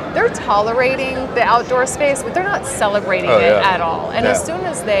like they're tolerating the outdoor space, but they're not celebrating it at all. And as soon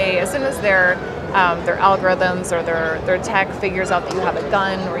as their algorithms or their tech figures out that you have a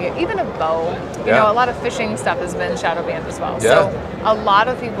gun or even a bow, a lot of fishing stuff has been shadow banned as well. So a lot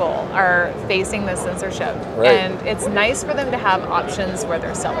of people are facing this censorship, and it's nice for them to have options where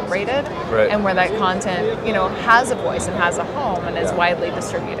they're celebrated and where that content, has a voice and has a home and is widely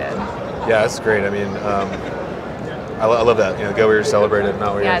distributed. Yeah, that's great. I mean, I love that. Go where you're celebrated,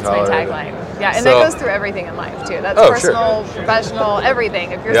 not where you're tolerated. Yeah, it's my tagline. Yeah, and that goes through everything in life too. That's personal, professional,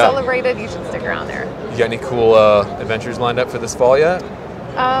 everything. If you're celebrated, you should stick around there. You got any cool adventures lined up for this fall yet?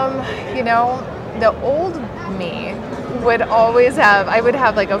 The old me would always I would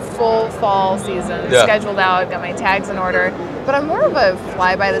have like a full fall season scheduled out, got my tags in order. But I'm more of a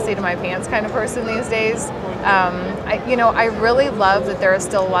fly by the seat of my pants kind of person these days. I really love that there are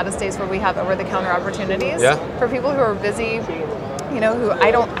still a lot of states where we have over-the-counter opportunities for people who are busy, who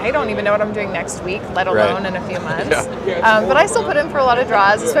I don't even know what I'm doing next week, let alone in a few months. But I still put in for a lot of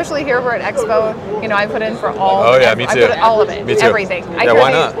draws, especially here we're at Expo. I put in for all. Oh yeah, me too. I put all of it, me too. Everything.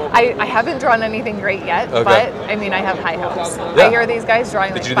 Why not? I haven't drawn anything great yet, but I mean I have high hopes. I hear these guys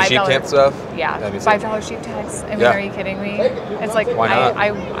drawing like $5. Did you do the sheep camp stuff? Yeah, $5 sheep tags. I mean, are you kidding me? It's like why not?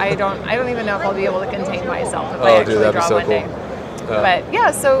 I don't even know if I'll be able to contain myself if I actually draw one day. But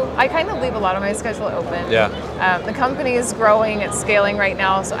so I kind of leave a lot of my schedule open. The company is growing, it's scaling right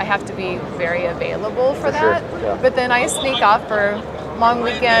now, so I have to be very available for that. Sure. But then I sneak off for long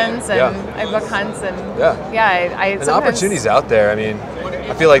weekends and I book hunts and I and opportunities out there. I mean,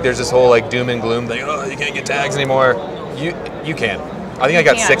 I feel like there's this whole like doom and gloom thing. Oh, you can't get tags anymore. You can. I think I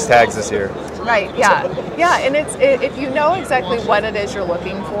got 6 tags this year. Right. Yeah. And if you know exactly what it is you're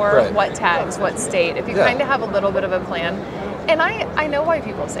looking for, what tags, what state, if you kind of have a little bit of a plan. And I know why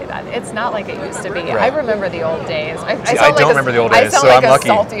people say that. It's not like it used to be. I remember the old days. I don't remember the old days, so I'm lucky. I sound like a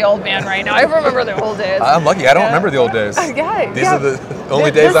salty old man right now. I remember the old days. I'm lucky. I don't remember the old days. These are the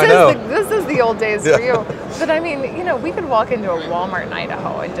only days I know. This is the old days for you. But I mean, we could walk into a Walmart in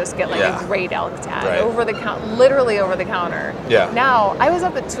Idaho and just get like a great elk tag over the counter, literally over the counter. Now, I was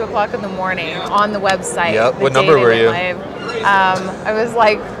up at 2:00 in the morning on the website. What number were you? I was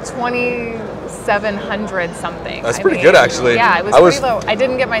like 2,700 something. That's pretty good, actually. Yeah, it was pretty low. I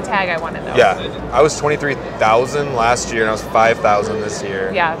didn't get my tag I wanted, though. Yeah, I was 23,000 last year, and I was 5,000 this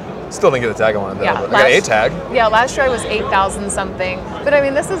year. Yeah. Still didn't get the tag I wanted, though. Yeah, but I got a tag. Yeah, last year I was 8,000 something. But I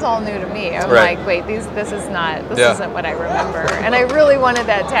mean, this is all new to me. I'm like, wait, this isn't what I remember. And I really wanted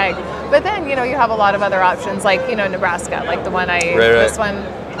that tag. But then, you have a lot of other options, like, Nebraska, like the one this one.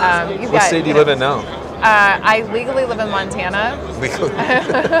 What state do you live in now? I legally live in Montana. Legally?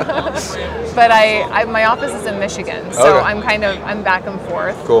 But my office is in Michigan, so I'm back and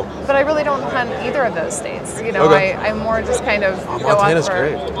forth. Cool. But I really don't hunt either of those states. I'm more just kind of Montana's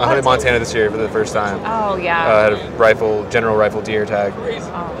great. I hunted Montana this year for the first time. Oh yeah. I had a general rifle deer tag. A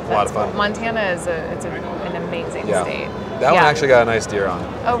lot of fun. Montana is an amazing state. That one actually got a nice deer on.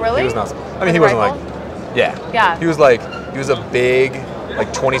 Oh really? He was not. I mean, he wasn't like. Yeah. He was a big,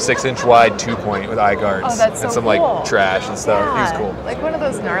 like 26-inch wide 2-point with eye guards. Oh, that's so and some cool. like trash and stuff. Yeah. He was cool. Like one of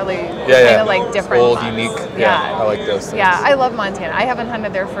those gnarly, kind of like different old, ones. unique. Yeah, I like those things. Yeah, I love Montana. I haven't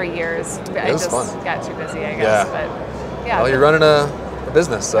hunted there for years. It was fun. Got too busy, I guess. But well, you're running a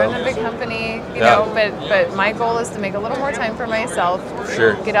business, so. Running a big company, you know. But my goal is to make a little more time for myself.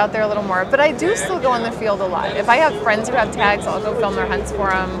 Sure. Get out there a little more. But I do still go in the field a lot. If I have friends who have tags, I'll go film their hunts for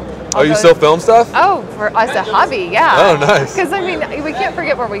them. You still film stuff? Oh, for us a hobby, yeah. Oh, nice. Because I mean, we can't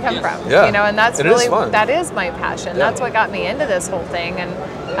forget where we come from. Yeah. And that's it really is fun. that is my passion. Yeah. That's what got me into this whole thing. And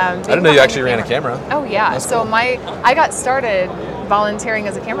I didn't know you actually ran a camera. Oh yeah. That's so cool. I got started volunteering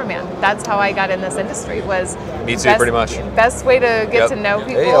as a cameraman. That's how I got in this industry. Was me too, pretty much. Best way to get to know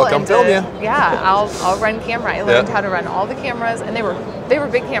people. Hey, I'll come film you. Yeah, I'll run camera. I learned how to run all the cameras, and they were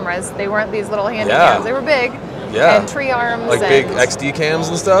big cameras. They weren't these little handy cams. They were big. and tree arms. Like big XD cams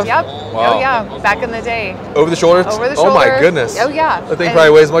and stuff? Yep. Wow. Oh, yeah. Back in the day. Over the shoulder? Over the shoulder. Oh, my goodness. Oh, yeah. That thing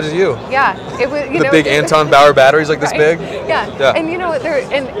probably weighs as much as you. Yeah. It was, the big Anton Bauer batteries like this big? Yeah. And,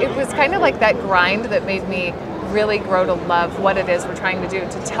 and it was kind of like that grind that made me really grow to love what it is we're trying to do,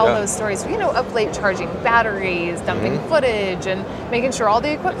 to tell those stories, of late charging batteries, dumping footage, and making sure all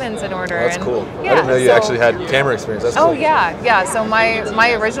the equipment's in order. Oh, that's and, cool. I didn't know you actually had camera experience. That's cool. Oh, yeah. So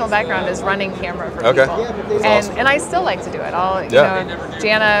my original background is running camera for people. That's awesome. And I still like to do it.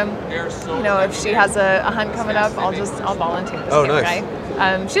 Jana, if she has a hunt coming up, I'll volunteer this camera guy.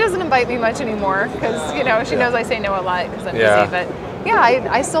 She doesn't invite me much anymore because, she knows I say no a lot because I'm busy, but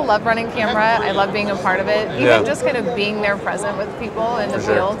I still love running camera. I love being a part of it. Even just kind of being there present with people in the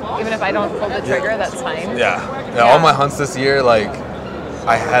field. Even if I don't pull the trigger, that's fine. Yeah. All my hunts this year,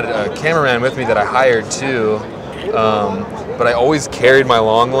 I had a cameraman with me that I hired too. But I always carried my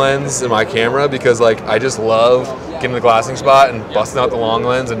long lens in my camera because I just love getting the glassing spot and busting out the long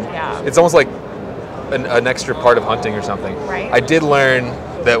lens. And it's almost like an extra part of hunting or something. Right. I did learn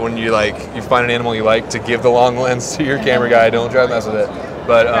that when you find an animal you like, to give the long lens to your camera guy. Don't try to mess with it.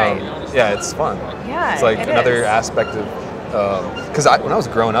 But it's fun. Yeah, it's another aspect of because when I was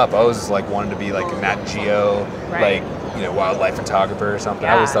growing up, I was wanted to be a Nat Geo, wildlife photographer or something.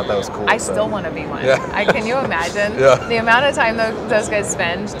 I always thought that was cool. I still want to be one. Yeah. Can you imagine the amount of time those guys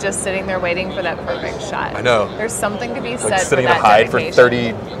spend just sitting there waiting for that perfect shot? I know. There's something to be said sitting for in a that hide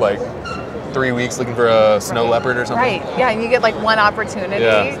dedication. for 3 weeks looking for a snow leopard or something. Right. Yeah, and you get one opportunity.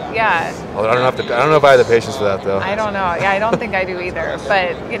 Yeah. Well, I don't know if I have the patience for that though. I don't know. Yeah, I don't think I do either.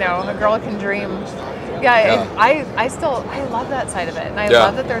 But a girl can dream. Yeah. I love that side of it, and I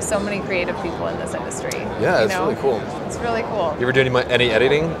love that there's so many creative people in this industry. Yeah, it's really cool. It's really cool. You ever do any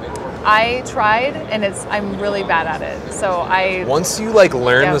editing? I tried, and I'm really bad at it. So once you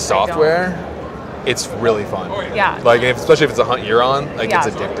learn the software, it's really fun. Yeah. Especially if it's a hunt you're on, it's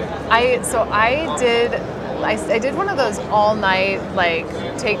addicting. I did one of those all night,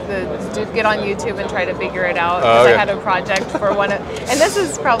 get on YouTube and try to figure it out. Because I had a project for and this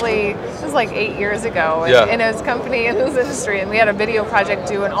is 8 years ago. And it was a company in this industry, and we had a video project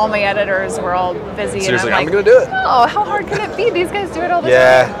due, and all my editors were all busy. Seriously, and I'm going to do it. Oh, how hard can it be? These guys do it all the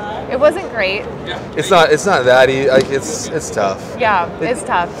time. It wasn't great. It's not that easy. It's tough. Yeah, it's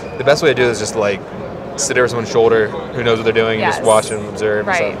tough. The best way to do it is just sit over someone's shoulder who knows what they're doing and just watch and observe.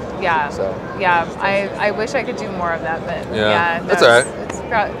 Right. And stuff. Yeah. So. Yeah. I wish I could do more of that, but that's all right.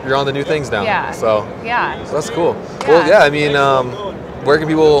 You're on the new things now. Yeah. So that's cool. Yeah. Well, where can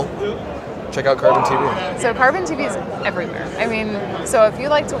people check out Carbon TV? So Carbon TV is everywhere. So if you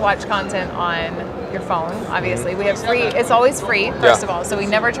like to watch content on your phone, obviously we have free. It's always free, first of all. So we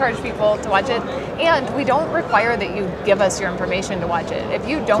never charge people to watch it, and we don't require that you give us your information to watch it. If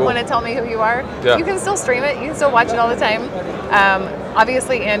you don't want to tell me who you are, you can still stream it. You can still watch it all the time.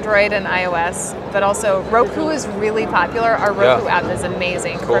 Obviously Android and iOS, but also Roku is really popular. Our Roku app is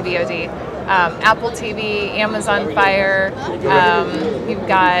amazing for VOD. Apple TV, Amazon Fire. You've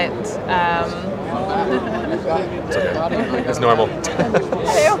got. It's okay. It's normal. So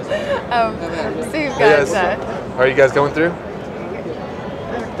you've got. Are you guys going through?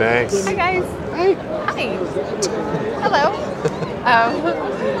 Thanks. Hi guys. Hi. Hello.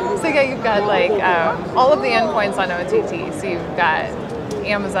 So you've got all of the endpoints on OTT. So you've got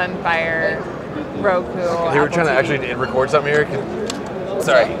Amazon Fire, Roku. Hey, we're trying to actually record something here.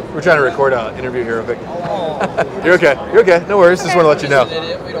 Sorry, we're trying to record an interview here real quick. You're okay. You're okay. No worries. Just want to let you know.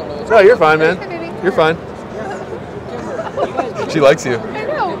 No, you're fine, man. You're fine. She likes you. I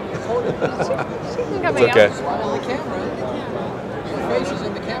know. She can come it's okay.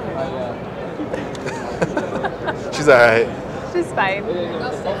 She's all right. She's fine.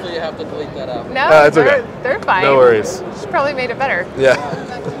 Hopefully you have to delete that out. No, it's okay. They're fine. No worries. She probably made it better. Yeah.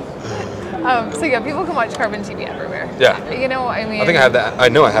 People can watch Carbon TV everywhere. Yeah. I think I have that. I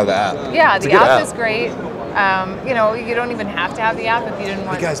know I have the app. Yeah, the app is great. You don't even have to have the app if you didn't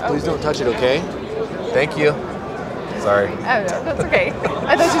want. Hey guys, please don't touch it, okay? Thank you. Sorry. Oh, no, that's okay.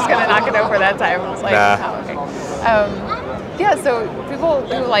 I thought she was gonna knock it over that time. I was like, okay. So people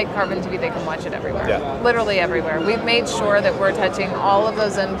who like Carbon TV, they can watch it everywhere. Yeah. Literally everywhere. We've made sure that we're touching all of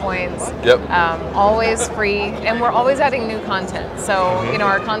those endpoints. Yep. Always free, and we're always adding new content. So,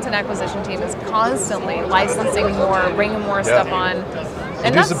 our content acquisition team is constantly licensing more, bringing more stuff on. You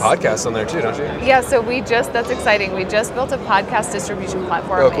do some podcasts on there too, don't you? Yeah, so that's exciting. We just built a podcast distribution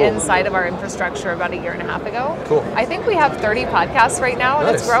platform inside of our infrastructure about 1.5 years ago. Cool. I think we have 30 podcasts right now, and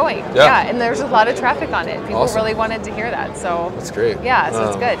it's growing. Yeah, and there's a lot of traffic on it. People really wanted to hear that, so. That's great. Yeah, so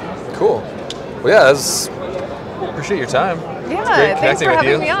it's good. Cool. Well, appreciate your time. Yeah, thanks for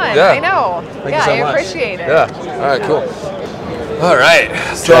having me on. Yeah. I know. Thank you so much. I appreciate it. Yeah. All right, cool. All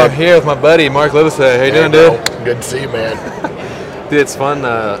right. So I'm here with my buddy, Mark Livesay. How you doing, dude? Good to see you, man. Dude, it's fun.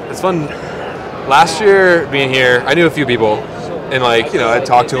 It's fun. Last year being here, I knew a few people, and I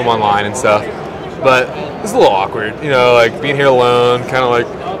talked to them online and stuff. But it's a little awkward, being here alone, kind of like,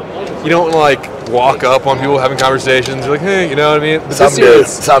 you don't want to walk up on people having conversations. You're like, hey, you know what I mean? But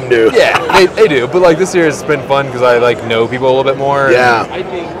Some do. Yeah, they do. But this year it's been fun because I know people a little bit more. Yeah.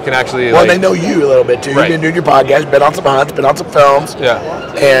 Can actually. Well, they know you a little bit too. Right. You've been doing your podcast, been on some hunts, been on some films. Yeah.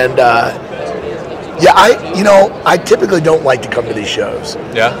 And I typically don't like to come to these shows.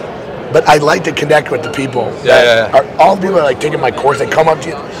 Yeah. But I like to connect with the people. All the people that taking my course, they come up to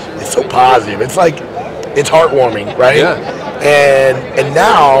you. It's so positive. It's it's heartwarming, right? Yeah. And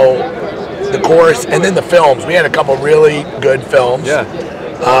now the course and then the films. We had a couple really good films. Yeah.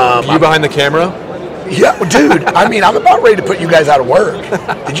 You behind the camera? Yeah, dude. I'm about ready to put you guys out of work.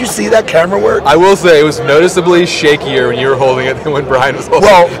 Did you see that camera work? I will say it was noticeably shakier when you were holding it than when Brian was holding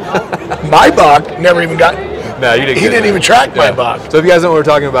it. Well, my buck never even got. No, you didn't. He didn't even track my buck. So if you guys know what we're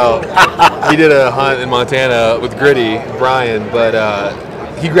talking about, he did a hunt in Montana with Gritty, Brian, but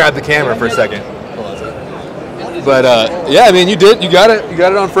he grabbed the camera for a second. But you did. You got it. You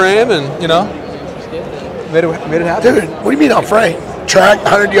got it on frame, and made it happen. Dude, what do you mean on frame? Track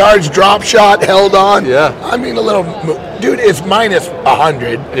 100 yards, drop shot, held on. Yeah. Dude, it's minus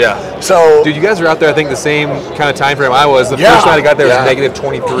 100. Yeah. So. Dude, you guys were out there. I think the same kind of time frame I was. The first night I got there was negative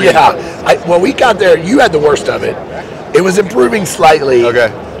 23. Yeah. We got there. You had the worst of it. It was improving slightly. Okay.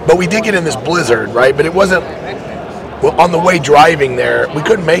 But we did get in this blizzard, right? But it wasn't. Well, on the way driving there, we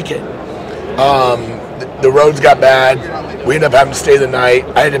couldn't make it. The roads got bad. We ended up having to stay the night.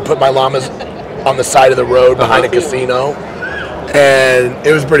 I had to put my llamas on the side of the road behind a casino. And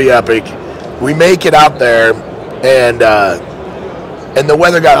it was pretty epic. We make it out there, and the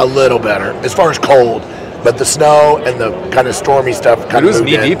weather got a little better as far as cold, but the snow and the kind of stormy stuff kind of moved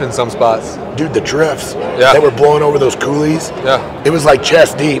in. It was knee deep in some spots. Dude, the drifts. Yeah. They were blowing over those coulees. Yeah. It was like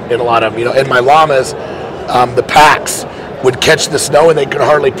chest deep in a lot of them, And my llamas, the packs would catch the snow and they could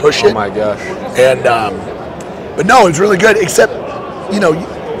hardly push it. Oh my gosh. And but no, it was really good. Except, you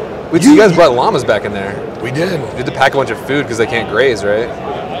guys brought llamas back in there. We did. You had to pack a bunch of food because they can't graze, right?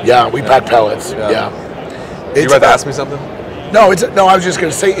 Yeah, we packed pellets. Yeah. You about to ask me something? No, I was just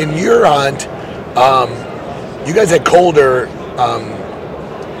going to say, in your hunt, you guys had colder,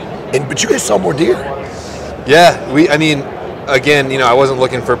 but you guys saw more deer. Yeah, again, I wasn't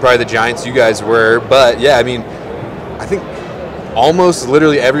looking for probably the giants you guys were, but yeah, I think almost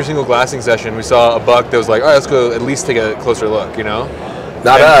literally every single glassing session we saw a buck that was like, all right, let's go at least take a closer look,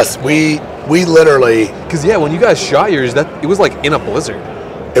 Not us. We literally. Because when you guys shot yours, it was like in a blizzard.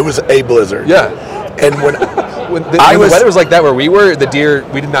 It was a blizzard. Yeah. And when the weather was like that where we were,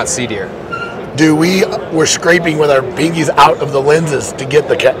 we did not see deer. Dude, we were scraping with our pinkies out of the lenses to get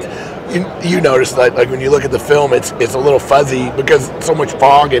the cat. You noticed that, when you look at the film, it's a little fuzzy because so much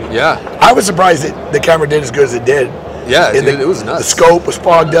fog. And I was surprised that the camera did as good as it did. Yeah, dude, it was nuts. The scope was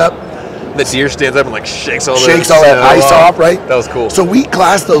fogged up. The deer stands up and shakes all that ice off, right? That was cool. So we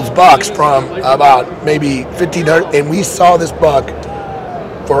glassed those bucks from about maybe 1,500, and we saw this buck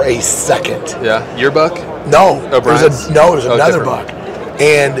for a second. Yeah, your buck? No, it was another buck.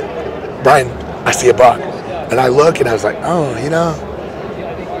 And Brian, I see a buck, and I look, and I was like,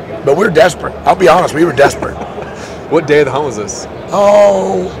 But we're desperate. I'll be honest, we were desperate. What day of the hunt was this?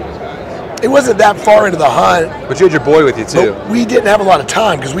 It wasn't that far into the hunt. But you had your boy with you, too. But we didn't have a lot of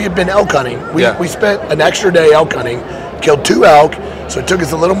time because we had been elk hunting. We spent an extra day elk hunting, killed 2 elk, so it took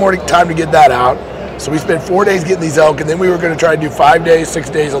us a little more time to get that out. So we spent 4 days getting these elk, and then we were going to try to do 5 days,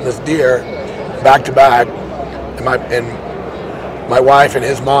 6 days on this deer, back to back. And my wife and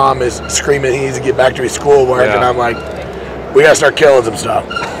his mom is screaming he needs to get back to his schoolwork, and I'm like, we got to start killing some stuff.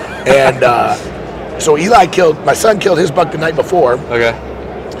 And so my son killed his buck the night before. Okay.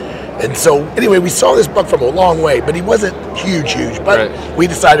 And so, anyway, we saw this buck from a long way, but he wasn't huge. But we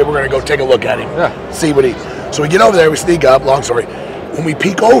decided we're going to go take a look at him, see what So we get over there, we sneak up, long story. When we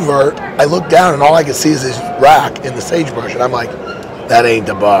peek over, I look down, and all I can see is this rack in the sagebrush, and I'm like, that ain't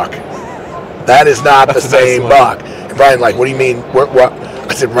the buck. That is not the same buck. And Brian, what do you mean? What?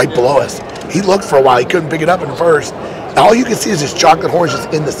 I said, right below us. He looked for a while. He couldn't pick it up at first. And all you can see is this chocolate horns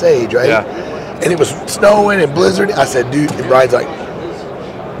just in the sage, right? Yeah. And it was snowing and blizzard. I said, dude, and Brian's like,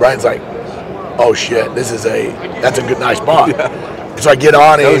 oh shit, that's a good, nice buck. Yeah. So I get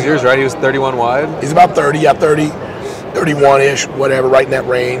on him. That was yours, right? He was 31 wide? He's about 30, 31-ish, whatever, right in that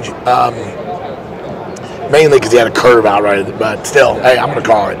range. Mainly because he had a curve out right, but still, hey, I'm going to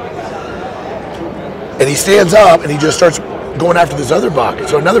call it. And he stands up and he just starts going after this other buck.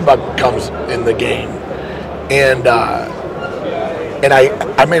 So another buck comes in the game, and I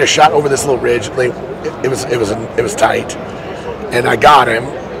made a shot over this little ridge. It was tight, and I got him.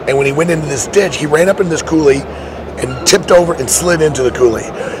 And when he went into this ditch, he ran up into this coulee and tipped over and slid into the coulee.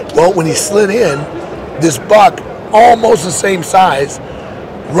 Well, when he slid in, this buck, almost the same size,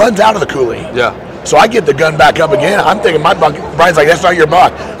 runs out of the coulee. Yeah. So I get the gun back up again. I'm thinking my buck. Brian's like, that's not your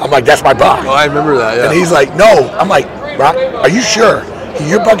buck. I'm like, that's my buck. Oh, I remember that, yeah. And he's like, no. I'm like, Brian, are you sure?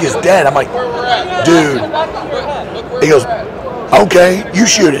 Your buck is dead. I'm like, dude. He goes, okay, you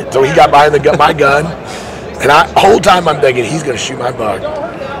shoot it. So he got behind my gun. And the whole time I'm thinking, he's going to shoot my buck.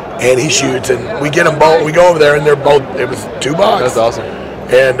 And he shoots, and we get them both. We go over there, and they're both, it was 2 bucks. That's awesome.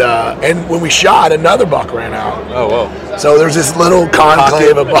 And when we shot, another buck ran out. Oh, whoa. So there's this little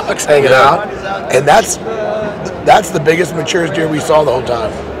conclave of bucks hanging out. And that's the biggest maturest deer we saw the whole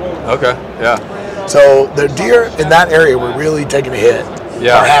time. Okay, yeah. So the deer in that area were really taking a hit.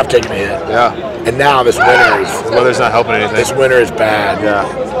 Yeah. Or have taken a hit. Yeah. And now this winter the weather's not helping anything. This winter is bad. Yeah.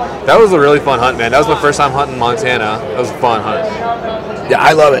 That was a really fun hunt, man. That was my first time hunting Montana. That was a fun hunt. Yeah,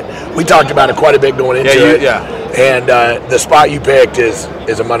 I love it. We talked about it quite a bit going into it. Yeah. And the spot you picked is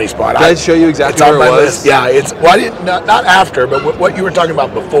a money spot. Did I show you exactly where it was? List. Yeah, it's not after, but what you were talking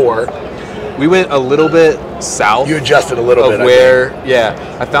about before. We went a little bit south. You adjusted a little bit.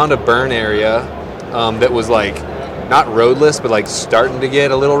 I found a burn area that was like not roadless, but like starting to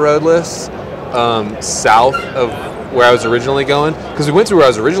get a little roadless south of where I was originally going. Because we went to where I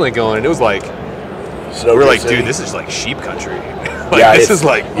was originally going, and it was like, we're like, dude, this is like sheep country. This is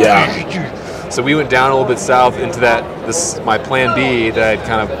like, So we went down a little bit south into my plan B that I'd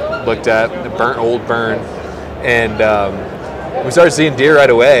kind of looked at, the old burn, and we started seeing deer right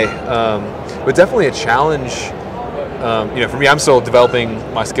away. But definitely a challenge. For me, I'm still developing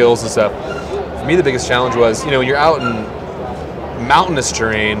my skills and stuff. For me, the biggest challenge was, when you're out in mountainous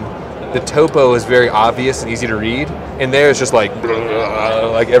terrain, the topo is very obvious and easy to read, and there it's just like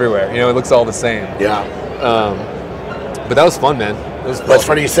everywhere. It looks all the same. Yeah. But that was fun, man. It's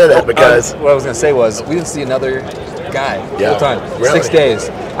funny you say that because what I was going to say was we didn't see another guy the whole time. Really? 6 days.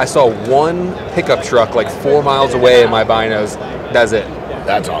 I saw one pickup truck like 4 miles away in my binos. That's it.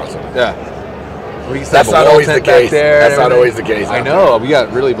 That's awesome. Yeah. That's not always the case. That's not always the case. I know. We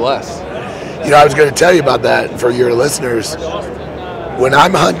got really blessed. I was going to tell you about that for your listeners. When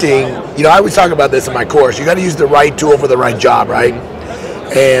I'm hunting, I always talk about this in my course. You got to use the right tool for the right job, right?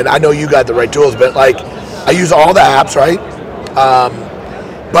 And I know you got the right tools, but I use all the apps, right?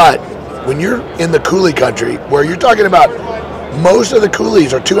 But when you're in the coulee country, where you're talking about most of the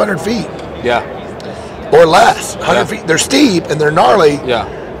coulees are 200 feet. Yeah. Or less, 100 feet. They're steep and they're gnarly. Yeah.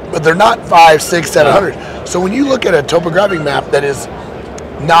 But they're not 500, 600, 700. So when you look at a topographic map that is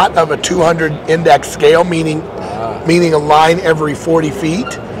not of a 200 index scale, meaning a line every 40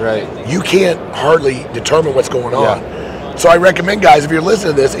 feet, right, you can't hardly determine what's going on. So I recommend, guys, if you're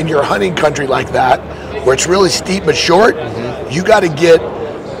listening to this in your hunting country like that, where it's really steep but short, you got to get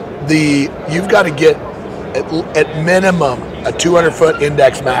at minimum a 200-foot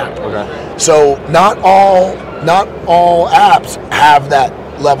index map. Okay. So not all apps have that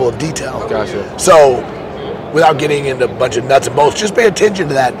level of detail. Gotcha. So without getting into a bunch of nuts and bolts, just pay attention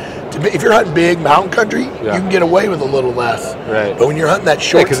to that. If you're hunting big mountain country, you can get away with a little less. Right. But when you're hunting that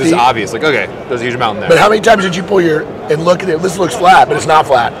short, because it's obvious. Like, okay, there's a huge mountain there. But how many times did you pull and look at it? This looks flat, but it's not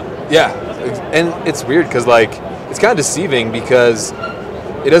flat. Yeah, and it's weird because it's kind of deceiving because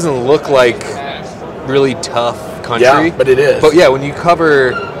it doesn't look like really tough country. Yeah, but it is. But yeah, when you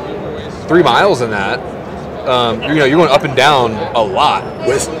cover 3 miles in that, you're going up and down a lot,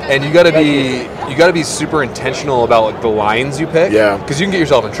 and you got to be super intentional about the lines you pick. Yeah, because you can get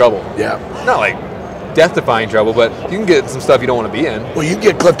yourself in trouble. Yeah, not like death-defying trouble, but you can get some stuff you don't want to be in. Well, you can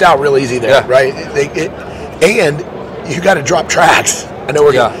get clipped out real easy there, right? And you got to drop tracks. I know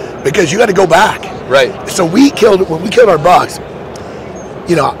because you got to go back. Right. So when we killed our bucks,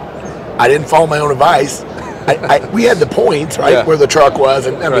 I didn't follow my own advice. We had the points, right, where the truck was,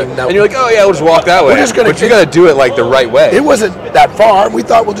 and and you're like, oh yeah, we'll just walk that way. But you got to do it like the right way. It wasn't that far. We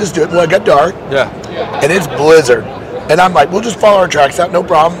thought we'll just do it. Well, it got dark. Yeah. And it's blizzard, and I'm like, we'll just follow our tracks out, no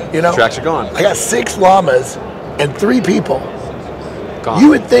problem. Tracks are gone. I got 6 llamas and 3 people. Gone. You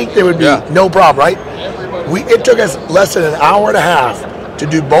would think there would be no problem, right? It took us less than an hour and a half to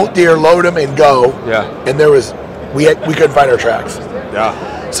do both deer, load them, and go. Yeah. And we couldn't find our tracks.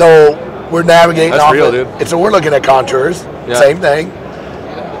 Yeah. So we're navigating That's off real, it. dude. And so we're looking at contours, same thing,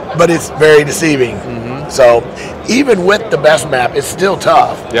 but it's very deceiving. Mm-hmm. So even with the best map, it's still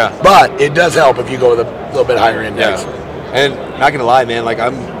tough. Yeah. But it does help if you go with a little bit higher index. Yeah. And not gonna lie, man,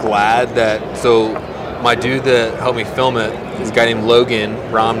 I'm glad that my dude that helped me film it, this guy named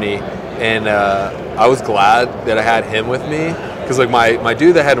Logan Romney, and I was glad that I had him with me because like my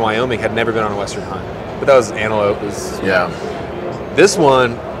dude that had in Wyoming had never been on a Western hunt, but that was antelope. This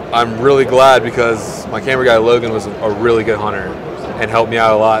one, I'm really glad because my camera guy Logan was a really good hunter and helped me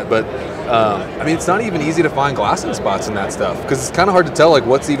out a lot. But I mean, it's not even easy to find glassing spots in that stuff because it's kind of hard to tell like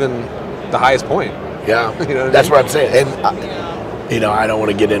what's even the highest point. Yeah, you know that's what I'm saying. And you know, I don't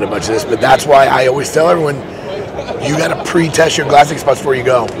want to get into much of this, but that's why I always tell everyone you got to pre-test your glassing spots before you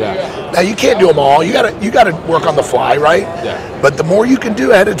go. Yeah. Now you can't do them all. You got to work on the fly, right? Yeah. But the more you can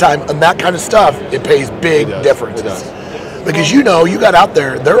do ahead of time on that kind of stuff, it pays big differences. Because you know, you got out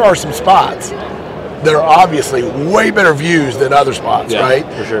there are some spots that are obviously way better views than other spots, right?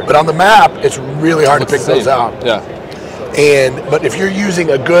 For sure. But on the map, it's really hard to pick those out. Yeah. But if you're using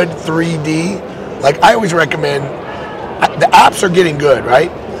a good 3D, like I always recommend, the apps are getting good,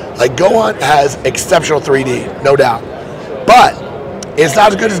 right? Like Go Hunt has exceptional 3D, no doubt. But it's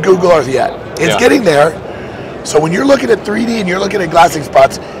not as good as Google Earth yet. It's getting there. So when you're looking at 3D and you're looking at glassing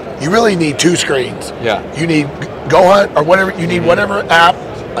spots, you really need 2 screens. Yeah. You need Go Hunt or whatever, you need whatever app.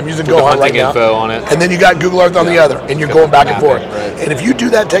 I'm using Go Hunt right now. Info on it. And then you got Google Earth on the other, and you're going back and forth. Right. And if you do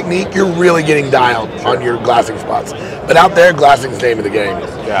that technique, you're really getting dialed on your glassing spots. But out there, glassing's the name of the game.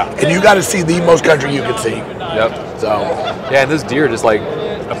 Yeah. And you got to see the most country you can see. Yep. So. Yeah, and those deer just like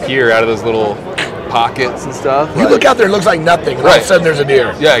appear out of those little pockets and stuff. You look out there, it looks like nothing, and all of a sudden there's a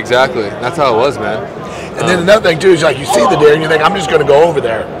deer. Yeah, exactly. That's how it was, man. And then another thing too is like you see the deer and you think, I'm just going to go over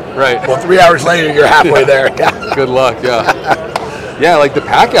there. Right. Well, 3 hours later, you're halfway there. Good luck. Yeah. Yeah, like the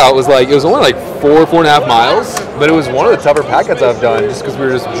pack out was like, it was only like 4.5 miles, but it was one of the tougher pack outs I've done just because we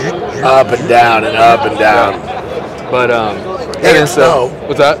were just up and down and up and down. Yeah. But and snow.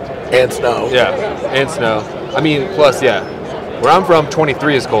 What's that? And snow. Yeah, and snow. I mean, plus, yeah, where I'm from,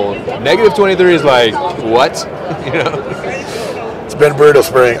 23 is cold. Negative 23 is like, what? You know? It's been a brutal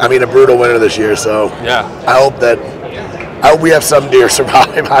spring. I mean, a brutal winter this year. So yeah, I hope we have some deer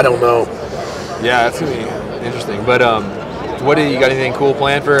survive. I don't know. Yeah, it's gonna be interesting. But what do you got? Anything cool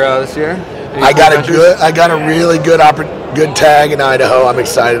planned for this year? I got a really good tag in Idaho. I'm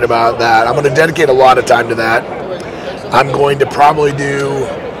excited about that. I'm going to dedicate a lot of time to that. I'm going to probably do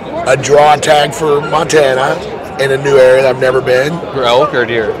a draw tag for Montana in a new area that I've never been. For elk or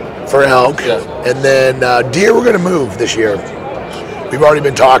deer? For elk. Yeah. And then deer we're going to move this year. We've already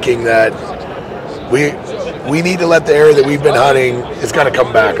been talking that we need to let the area that we've been hunting, it's got to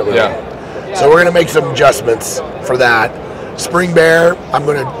come back a little. Yeah. So we're going to make some adjustments for that. Spring bear, I'm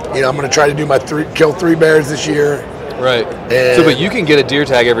gonna try to do my kill 3 bears this year. Right. And but you can get a deer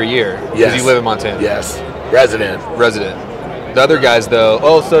tag every year because you live in Montana. Yes. Resident. The other guys though,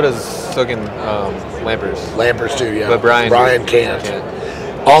 so can Lampers. Lampers too, yeah. But Brian can't.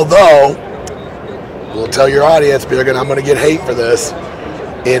 Although, we'll tell your audience, I'm gonna get hate for this.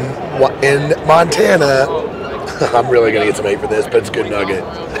 In Montana, I'm really gonna get some hate for this, but it's a good nugget.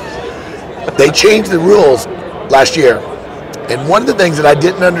 They changed the rules last year. And one of the things that I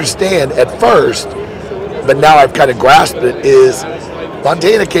didn't understand at first, but now I've kind of grasped it, is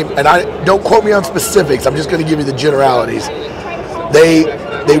Montana came, and I don't quote me on specifics, I'm just going to give you the generalities.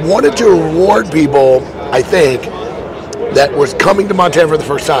 They wanted to reward people, I think, that was coming to Montana for the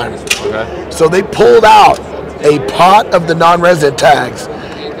first time. Okay. So they pulled out a pot of the non-resident tags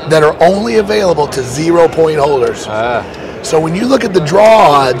that are only available to 0 point holders. So when you look at the draw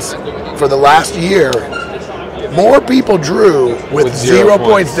odds for the last year, more people drew with 0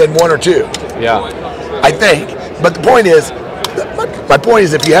 points than 1 or 2. Yeah. I think. But the point is, my point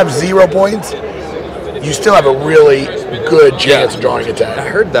is if you have 0 points, you still have a really good chance of drawing a tag. I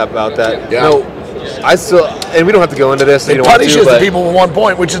heard about that. Yeah. No, I still, and we don't have to go into this. It punishes the people with 1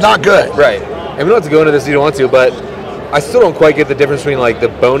 point, which is not good. Right. And we don't have to go into this if you don't want to, but I still don't quite get the difference between like the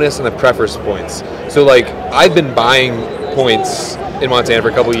bonus and the preference points. So like I've been buying points in Montana for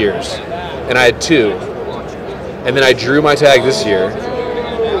a couple years, and I had 2. And then I drew my tag this year,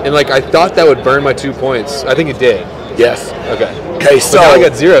 and like I thought that would burn my 2 points. I think it did. Yes. Okay. So now I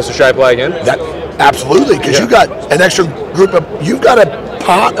got 0. So should I apply again? Absolutely, because you got an extra group of. You've got a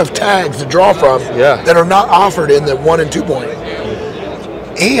pot of tags to draw from that are not offered in the 1 and 2 point.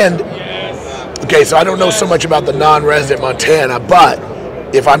 And okay, so I don't know so much about the non-resident Montana, but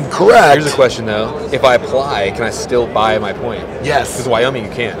if I'm correct, here's a question though: if I apply, can I still buy my point? Yes. Because Wyoming,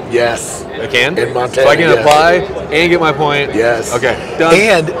 you can. Yes. I can? In Montana, so I can apply and get my point? Yes. Okay, done.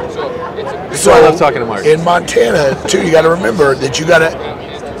 And so I love talking to Mark. In Montana, too, you got to remember that you got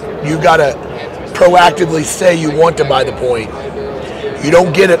to proactively say you want to buy the point. You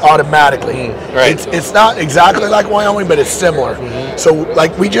don't get it automatically. Right. It's not exactly like Wyoming, but it's similar. So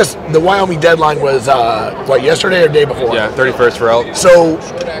like the Wyoming deadline was yesterday or day before? Yeah, 31st for elk. So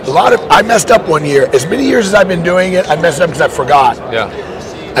I messed up one year. As many years as I've been doing it, I messed up because I forgot. Yeah.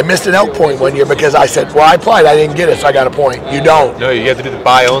 I missed an elk point one year because I said, well, I applied, I didn't get it, so I got a point. You don't. No, you have to do the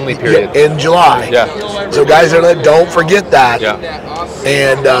buy-only period. In July. Yeah. So guys don't forget that. Yeah.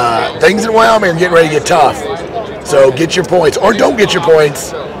 And things in Wyoming are getting ready to get tough. So get your points, or don't get your points,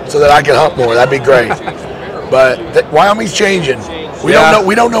 so that I can hunt more. That'd be great. But Wyoming's changing. We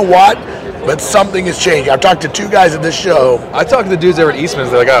don't know what, but something is changing. I've talked to 2 guys at this show. I talked to the dudes over at Eastman's.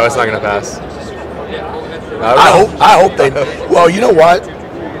 They're like, oh, it's not going to pass. I hope they. Well, you know what?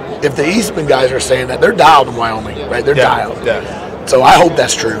 If the Eastman guys are saying that, they're dialed in Wyoming, right? They're dialed. Yeah. So I hope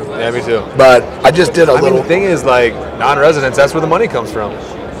that's true. Yeah, me too. But I just did a little. The thing is, like, non-residents, that's where the money comes from.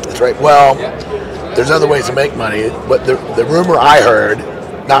 That's right. Well, there's other ways to make money. But the rumor I heard,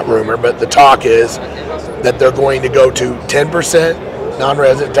 not rumor, but the talk is that they're going to go to 10%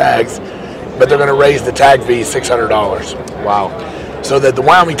 non-resident tags, but they're going to raise the tag fee $600. Wow. So that the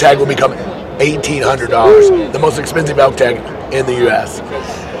Wyoming tag will become $1,800, the most expensive elk tag in the U.S.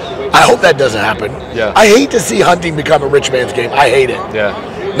 I hope that doesn't happen. Yeah. I hate to see hunting become a rich man's game. I hate it. Yeah.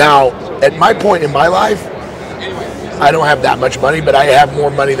 Now, at my point in my life, I don't have that much money, but I have more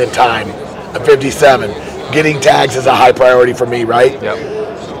money than time. I'm 57. Getting tags is a high priority for me, right?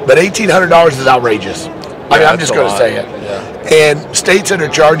 Yep. But $1,800 is outrageous. I mean, I'm just going to say it. Yeah. And states that are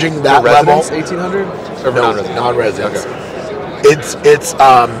charging that level, $1,800 or non-residents? Non-residents. Okay.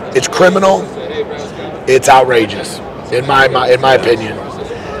 It's criminal. It's outrageous, in my opinion.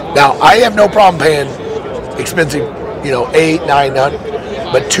 Now, I have no problem paying expensive, $800,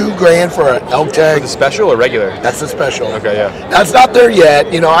 $900, but $2,000 for an elk tag. For the special or regular? That's the special. Okay, yeah. That's not there yet.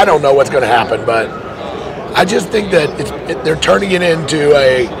 I don't know what's going to happen, but I just think that they're turning it into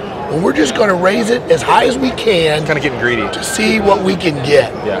we're just going to raise it as high as we can. Kind of getting greedy. To see what we can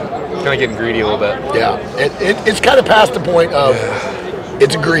get. Yeah. Kind of getting greedy a little bit. Yeah. It's kind of past the point of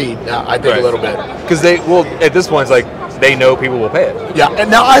it's greed now, I think, a little bit. Because at this point, it's like they know people will pay it. Yeah,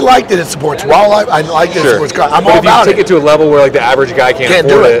 and now I like that it supports wildlife. I like that it supports. I'm all about it. But if you take it to a level where like the average guy can't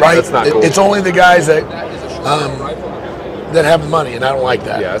afford do it, right? That's not cool. It's only the guys that have the money, and I don't like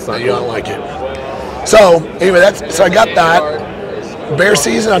that. Yeah, that's not cool. You don't like it. So anyway, so I got that. Bear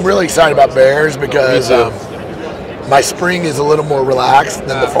season, I'm really excited about bears because my spring is a little more relaxed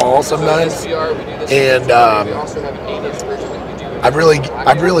than the fall sometimes, and I've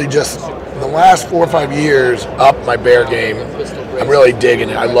really just in the last 4 or 5 years up my bear game. I'm really digging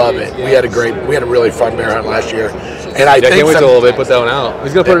it. I love it. We had a really fun bear hunt last year, and I think can't wait till they put that one out.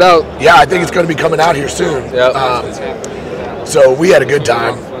 He's gonna put it out. Yeah, I think it's gonna be coming out here soon. Yeah. So we had a good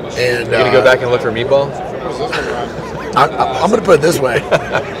time, and you gonna go back and look for Meatball? I'm going to put it this way.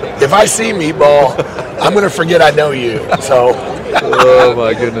 If I see Meatball, I'm going to forget I know you. So, oh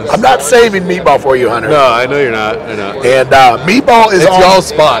my goodness. I'm not saving Meatball for you, Hunter. No, I know you're not. I know. And Meatball is it's y'all's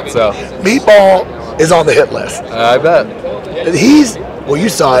spot, so. Meatball is on the hit list. I bet. You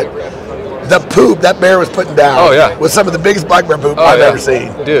saw it. The poop that bear was putting down was some of the biggest black bear poop I've ever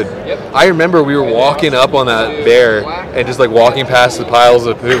seen. Dude, I remember we were walking up on that bear and just like walking past the piles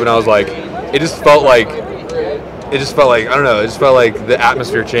of poop, and I was like, it just felt like, I don't know, it just felt like the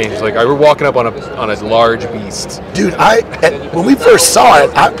atmosphere changed. Like we were walking up on a large beast. Dude, when we first saw it,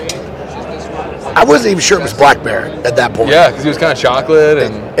 I wasn't even sure it was black bear at that point. Yeah, because he was kind of chocolate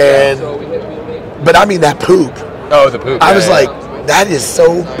but I mean that poop. Oh, the poop. I was like, that is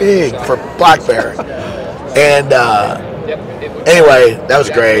so big for black bear. And anyway, that was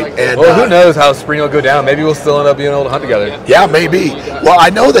great. And who knows how spring will go down? Maybe we'll still end up being able to hunt together. Yeah, maybe. Well, I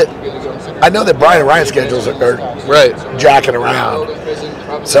know that Brian and Ryan's schedules are jacking around.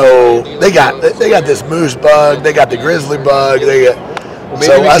 So they got this moose bug, they got the grizzly bug,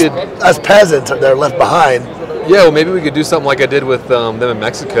 us peasants that are left behind. Yeah, well, maybe we could do something like I did with them in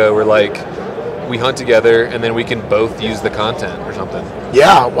Mexico, where like we hunt together and then we can both use the content or something.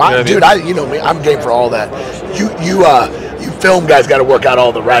 Yeah, well, dude, you know me, I'm game for all that. You film guys got to work out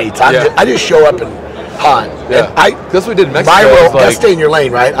all the rights. I just show up and hunt. Yeah, that's what we did in Mexico. My role, gotta stay in your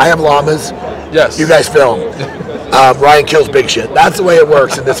lane, right? I have llamas. Yes. You guys film. Ryan kills big shit. That's the way it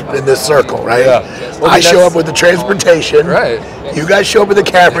works in this circle, right? Yeah. Well, I show up with the transportation. Right. You guys show up with the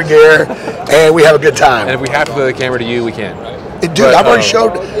camera gear, and we have a good time. And if we have to play the camera to you, we can. Dude, I've already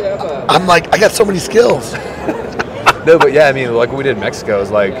showed. I'm like, I got so many skills. No, but yeah, I mean, like what we did in Mexico is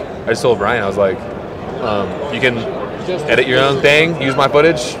like, I just told Brian, I was like, you can edit your own thing, use my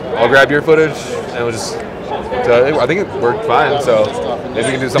footage, I'll grab your footage, and we'll just So I think it worked fine. So maybe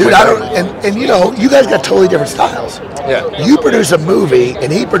we can do something. Dude, and you know, you guys got totally different styles. Yeah. You produce a movie,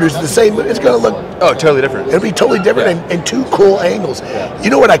 and he produces the same movie. It's going to look totally different. It'll be totally different and two cool angles. Yeah. You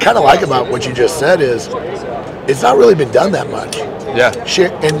know what I kind of like about what you just said is it's not really been done that much. Yeah.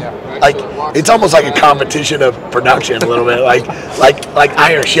 And like it's almost like a competition of production a little bit, like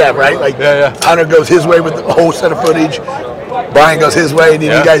Iron Chef, right? Like Hunter goes his way with the whole set of footage, Brian goes his way, and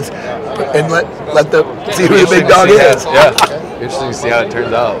then you guys and let the see who the big dog is. Yeah. Interesting to see how it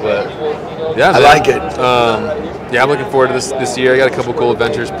turns out, but yeah, I like it. Yeah, I'm looking forward to this year. I got a couple cool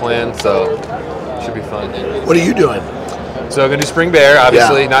adventures planned, so it should be fun. What are you doing? So I'm gonna do Spring Bear,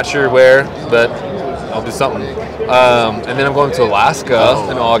 obviously, not sure where, but I'll do something. And then I'm going to Alaska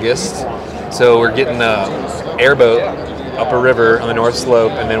in August. So we're getting an airboat up a river on the North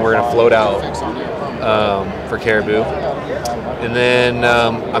Slope, and then we're gonna float out for caribou. And then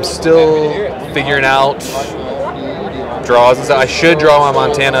I'm still figuring out draws and stuff. I should draw my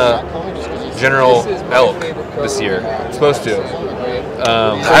Montana General elk this year. I'm supposed to.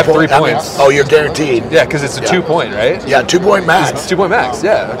 I have 3 points. Oh, you're guaranteed. Yeah, because it's a 2 point, right? Yeah, 2 point max. It's 2 point max.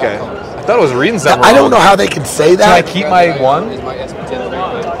 Yeah. Okay. I thought I was reading something. I don't know how they can say that. Can I keep my one?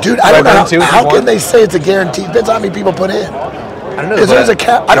 Dude, I don't know how can they say it's a guarantee. Depends on how many people put in. I don't know. Because there's a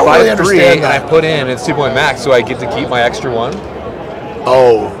cap. I don't really understand that. And I put in, it's 2 point max, so I get to keep my extra one.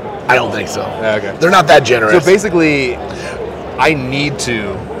 Oh, I don't think so. Yeah, okay. They're not that generous. So basically, I need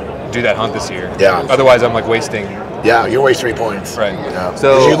to do that hunt this year. Yeah. Otherwise, I'm like wasting. Yeah, you waste 3 points. Right. Yeah.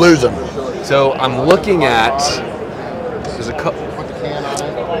 So you lose them. So I'm looking at. There's a couple.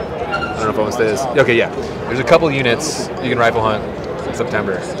 I don't know if I want to say this. Okay, yeah. There's a couple units you can rifle hunt in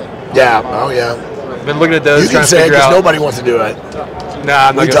September. Yeah. Oh, yeah. I've been looking at those. You can say it because nobody wants to do it. Nah,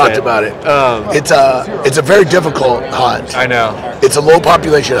 I'm not. We talked about it. It's a very difficult hunt. I know. It's a low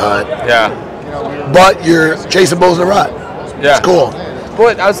population hunt. Yeah. But you're chasing bulls in a rut. Yeah. It's cool.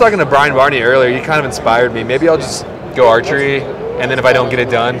 But I was talking to Brian Barney earlier. He kind of inspired me. Maybe I'll just go archery, and then if I don't get it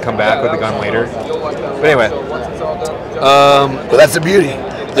done, come back with the gun later. But anyway. But that's the beauty.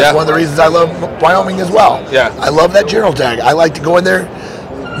 That's one of the reasons I love Wyoming as well. Yeah. I love that general tag. I like to go in there.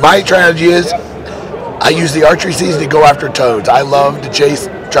 My strategy is I use the archery season to go after toads. I love to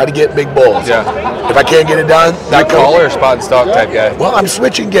try to get big bulls. Yeah. If I can't get it done, not caller or spot and stalk type guy. Well, I'm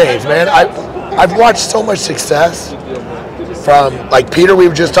switching games, man. I've watched so much success from like Peter. We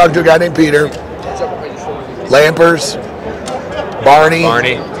were just talking to a guy named Peter. Lampers, Barney.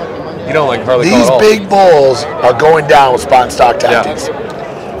 You don't like hardly these big bulls are going down with spot and stock tactics,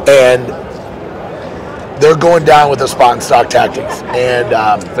 and they're going down with the spot and stock tactics. And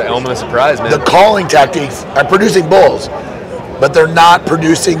it's the element of surprise, man. The calling tactics are producing bulls, but they're not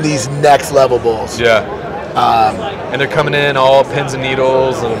producing these next level bulls. Yeah. And they're coming in all pins and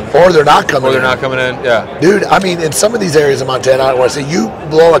needles, or they're not coming. in. Yeah. Dude, I mean, in some of these areas of Montana, I want to say you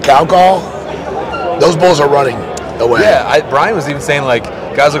blow a cow call, those bulls are running away. Yeah. Brian was even saying like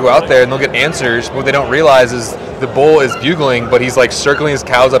guys will go out there and they'll get answers, but what they don't realize is the bull is bugling, but he's like circling his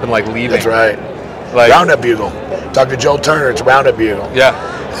cows up and like leaving. That's right. Like roundup bugle. Talk to Joe Turner. It's roundup bugle. Yeah.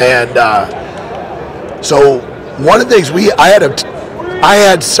 And so one of the things we had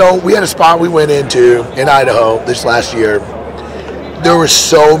a spot we went into in Idaho this last year. There were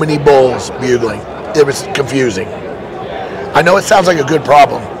so many bulls bugling. It was confusing. I know it sounds like a good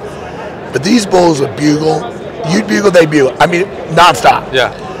problem, but these bulls would bugle. You'd bugle, they bugle. I mean, nonstop.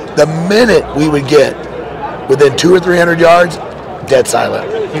 Yeah. The minute we would get within 200 or 300 yards, dead silent.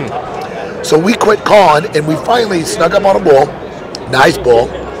 So we quit calling, and we finally snuck up on a bull, nice bull.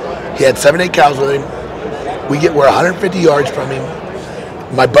 He had 7-8 cows with him. We're 150 yards from him.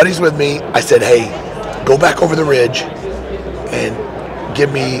 My buddy's with me. I said, hey, go back over the ridge and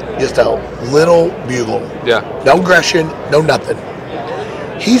give me just a little bugle. Yeah. No aggression, no nothing.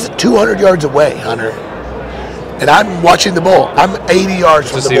 He's 200 yards away, Hunter. And I'm watching the bull. I'm 80 yards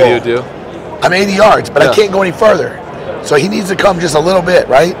from the bull. See what you do? I'm 80 yards, but I can't go any further. So he needs to come just a little bit,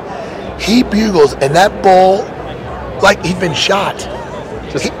 right? He bugles, and that bull, like he'd been shot.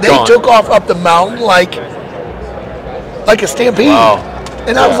 They took off up the mountain like a stampede. Wow.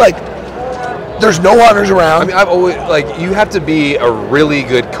 And I was like, there's no hunters around. I mean, I've always, like, you have to be a really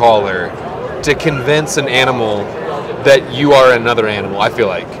good caller to convince an animal that you are another animal, I feel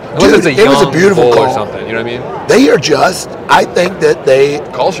like. Unless Dude, it's it was a beautiful bull call. or something, you know what I mean? They are just, I think that they...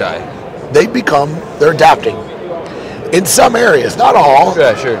 Call shy. They're adapting. In some areas, not all.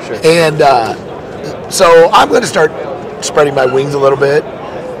 Yeah, sure. And so I'm going to start spreading my wings a little bit,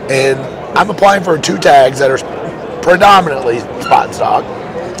 and I'm applying for 2 tags that are predominantly spot and stock.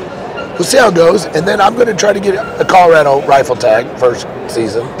 We'll see how it goes, and then I'm going to try to get a Colorado rifle tag first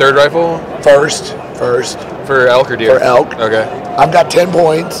season. Third rifle? First first. For elk or deer? For elk. Okay. I've got 10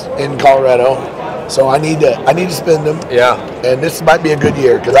 points in Colorado, so I need to spend them. Yeah. And this might be a good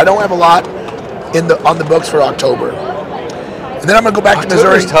year because I don't have a lot on the books for October. And then I'm gonna go back to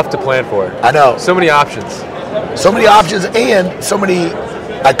Missouri. October's tough to plan for. I know. So many options. And so many.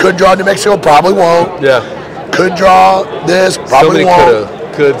 I could draw New Mexico, probably won't. Yeah. Could draw this, probably won't.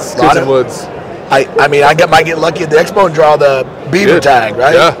 Coulds and woods. I mean, might get lucky at the expo and draw the beaver tag,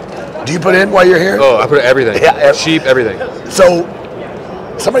 right? Yeah. Do you put in while you're here? Oh, I put everything. Yeah. Sheep, everything. So,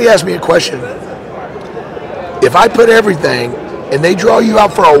 somebody asked me a question. If I put everything and they draw you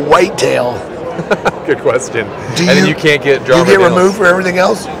out for a whitetail, good question. Then you can't get drawn. You get removed for everything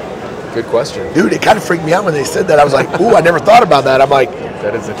else? Good question. Dude, it kind of freaked me out when they said that. I was like, ooh, I never thought about that. I'm like,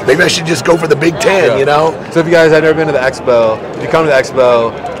 that is interesting. Maybe I should just go for the Big Ten, you know? So if you guys have never been to the expo, if you come to the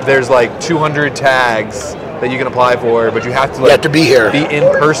expo, there's like 200 tags that you can apply for, but you have to you have to be here. Be in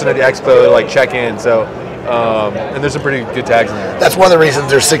person at the expo to like check in. So, and there's some pretty good tags in there. That's one of the reasons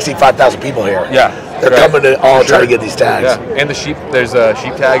there's 65,000 people here. Yeah. They're coming to all try to get these tags. Yeah. And the sheep, there's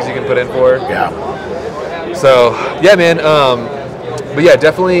sheep tags you can put in for. Yeah. So, yeah, man. But yeah,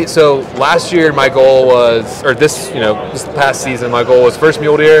 definitely. So last year my goal was, or this past season, my goal was first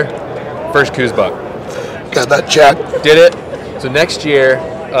mule deer, first coos buck. Got that check. Did it. So next year,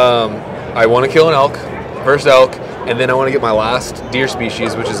 I want to kill an elk, first elk, and then I want to get my last deer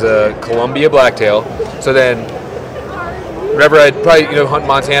species, which is a Columbia blacktail. So then, whenever I'd probably hunt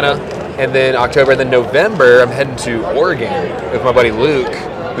Montana, and then October, and then November, I'm heading to Oregon with my buddy Luke,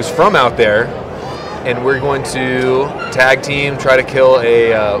 who's from out there. And we're going to tag team, try to kill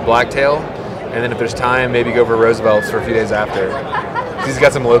a blacktail, and then if there's time, maybe go over Roosevelt's for a few days after. He's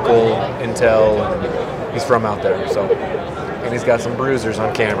got some local intel, and he's from out there, so. And he's got some bruisers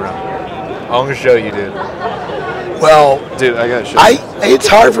on camera. I'm gonna show you, dude. Well, dude, I gotta show you. It's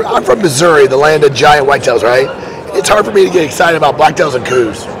hard for. I'm from Missouri, the land of giant whitetails, right? It's hard for me to get excited about blacktails and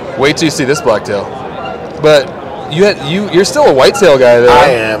coos. Wait till you see this blacktail. But you're still a whitetail guy, though.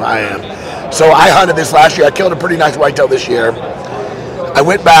 I am. So I hunted this last year. I killed a pretty nice whitetail this year. I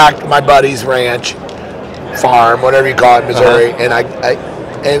went back to my buddy's ranch, farm, whatever you call it, Missouri, and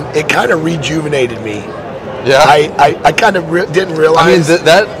and it kind of rejuvenated me. Yeah. I kind of didn't realize. I mean,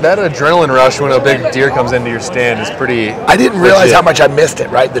 that adrenaline rush when a big deer comes into your stand is pretty. I didn't realize how much I missed it.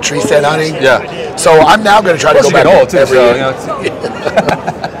 Right, the tree stand hunting. Yeah. So I'm now going to try to go back every year.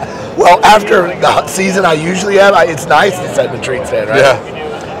 Well, after the season I usually have, it's nice to set the tree stand, right? Yeah.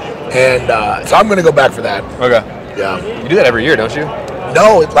 And so I'm going to go back for that. Okay. Yeah. You do that every year, don't you?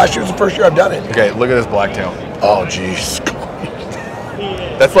 No, last year was the first year I've done it. Okay, look at this blacktail. Oh, jeez.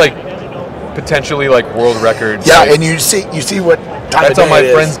 That's like potentially like world record. Yeah, and you see what time of day it is. That's on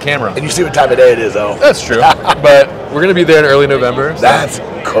my friend's camera. And you see what time of day it is, though. That's true. But we're going to be there in early November. So that's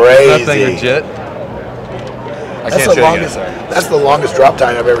crazy. That thing legit. That's the longest drop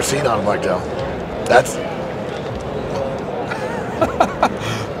time I've ever seen on a blacktail. That's.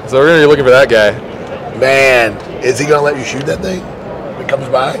 So we're going to be looking for that guy. Man, is he going to let you shoot that thing when it comes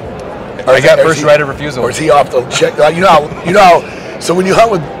by? I got first right of refusal. Or is he off the check? You know. So when you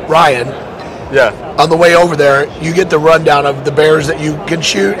hunt with Ryan, on the way over there, you get the rundown of the bears that you can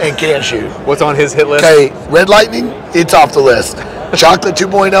shoot and can't shoot. What's on his hit list? Okay, Red Lightning, it's off the list. Chocolate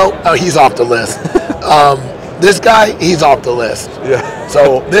 2.0, oh, he's off the list. This guy, he's off the list. Yeah.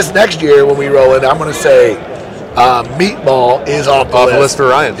 So this next year when we roll in, I'm going to say Meatball is off the list for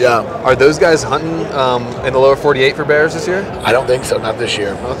Ryan. Yeah. Are those guys hunting in the lower 48 for bears this year? I don't think so, not this year.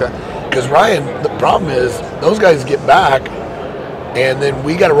 Okay. Because Ryan, the problem is those guys get back, and then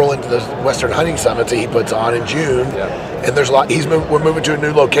we got to roll into the Western Hunting Summit that he puts on in June. Yeah. And there's a lot. We're moving to a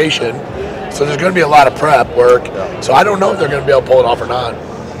new location, so there's going to be a lot of prep work. Yeah. So I don't know if they're going to be able to pull it off or not.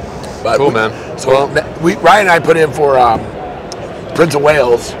 But cool, man. So Ryan and I put in for Prince of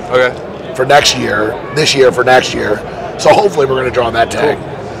Wales. Okay. For next year, this year for next year. So hopefully we're going to draw that tag.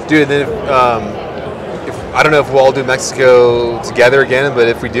 Cool. Dude, then if I don't know if we'll all do Mexico together again, but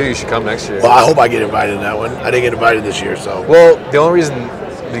if we do, you should come next year. Well, I hope I get invited in that one. I didn't get invited this year, so. Well, the only reason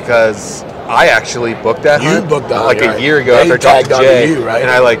because I actually booked that hunt. You booked the hunt like a year ago after I talked to Jay. You, right? And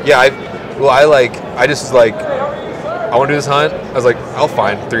I just I want to do this hunt. I was like, I'll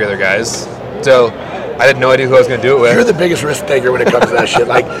find 3 other guys. So I had no idea who I was going to do it with. You're the biggest risk taker when it comes to that shit.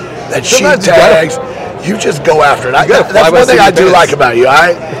 Like that sheep tags, you just go after it. That's one thing I do like about you.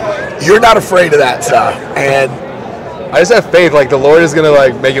 You're not afraid of that stuff, and I just have faith. Like the Lord is going to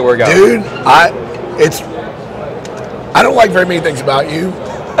like make it work out. Dude, I don't like very many things about you.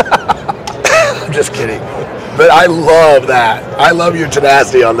 I'm just kidding, but I love that. I love your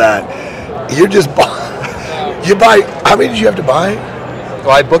tenacity on that. You're just you buy. How many did you have to buy?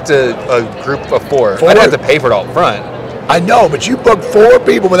 Well, I booked a group of 4. I didn't have to pay for it all front. I know, but you booked 4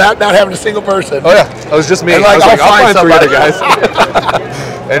 people without not having a single person. Oh, yeah. It was just me. And I was like, I'll find 3 other guys.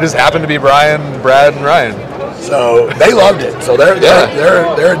 It just happened to be Brian, Brad, and Ryan. So they loved it. So they're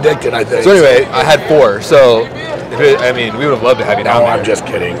addicted, I think. So anyway, I had 4. So, we would have loved to have you down there. I'm just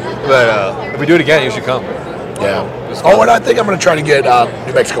kidding. But if we do it again, you should come. Yeah. Oh, and I think I'm going to try to get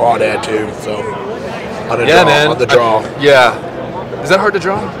New Mexico on ad too. So on the draw. Is that hard to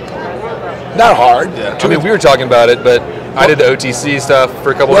draw? Not hard. Yeah. I mean, we were talking about it, but I did the OTC stuff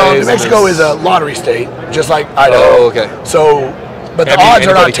for a couple days. New Mexico is a lottery state, just like Idaho. Oh, okay. So, but the odds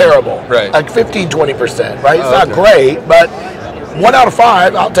are not terrible. Right. Like 15-20%, right? It's not great, but 1 out of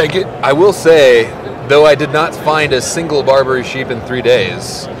 5, I'll take it. I will say, though I did not find a single Barbary sheep in 3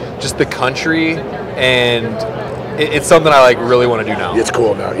 days, just the country, and it's something I really want to do now. It's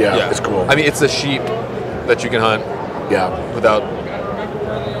cool now. Yeah, it's cool. I mean, it's a sheep that you can hunt. Yeah. Without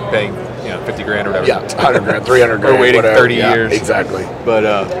paying, $50,000 or whatever. Yeah, $100,000, $300,000. Or waiting 30 years. Exactly. But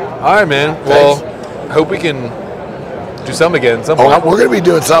all right, man. Well, I hope we can do something again at some point. We're going to be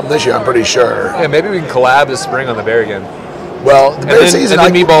doing something this year, I'm pretty sure. Yeah, maybe we can collab this spring on the bear again. Well, the bear season.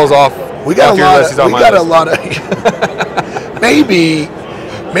 And then Meatball's off. We got a lot of.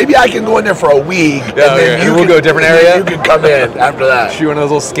 Maybe I can go in there for a week, and then we'll go a different area. You can come in after that. Shoot one of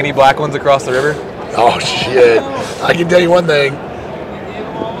those little skinny black ones across the river. Oh shit! I can tell you one thing.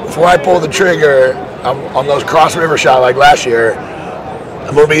 Before I pull the trigger on those cross river shot like last year,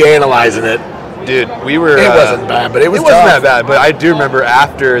 I'm gonna be analyzing it. Dude, we were. It wasn't bad, but it wasn't that bad. But I do remember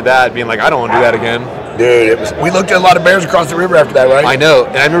after that being like, I don't want to do that again. Dude, we looked at a lot of bears across the river after that, right? I know,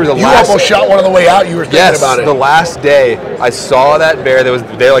 and I remember you almost shot one on the way out. You were thinking about it. The last day I saw that bear that was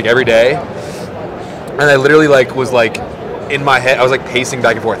there every day, and I literally was in my head. I was pacing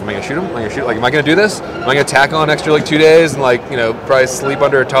back and forth. Am I gonna shoot him? Am I gonna shoot? Am I gonna do this? Am I gonna tack on extra 2 days and probably sleep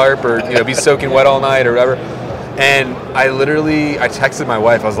under a tarp or be soaking wet all night or whatever? And I texted my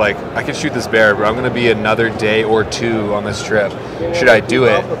wife. I was like, I could shoot this bear, but I'm going to be another day or 2 on this trip. Should I do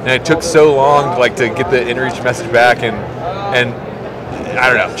it? And it took so long to get the inReach message back, and I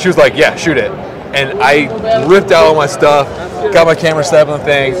don't know. She was like, yeah, shoot it. And I ripped out all my stuff, got my camera set up on the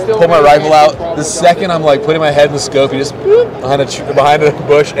thing, pulled my rifle out. The second I'm putting my head in the scope, he just behind a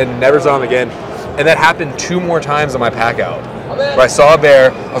bush and never saw him again. And that happened 2 more times on my pack out, where I saw a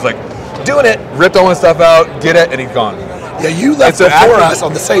bear. I was like, doing it, ripped all my stuff out, get it, and he's gone. Yeah, you left before us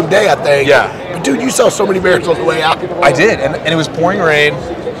on the same day, I think. Yeah. But dude, you saw so many bears on the way out. I did, and it was pouring rain,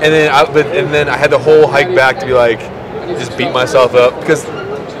 and then I had the whole hike back to be just beat myself up because,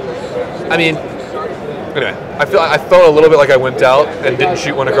 anyway, I felt a little bit like I wimped out and didn't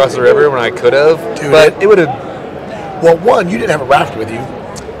shoot one across the river when I could have, but it would have. Well, one, you didn't have a raft with you.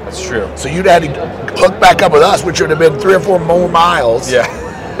 That's true. So you'd had to hook back up with us, which would have been 3 or 4 more miles. Yeah.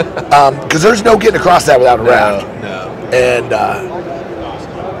 Because there's no getting across that without a raft. No. And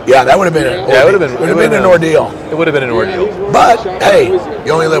that would have been an ordeal. It would have been an ordeal. But hey,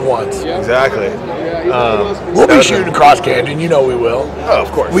 you only live once. Exactly. We'll be shooting across Canyon. You know we will. Oh,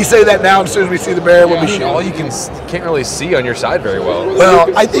 of course. We say that now. As soon as we see the bear, we'll be shooting. All you can't really see on your side very well. Well,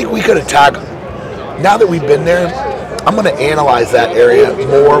 I think we could attack. Now that we've been there, I'm going to analyze that area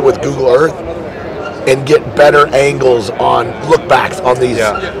more with Google Earth and get better angles on look-backs on these.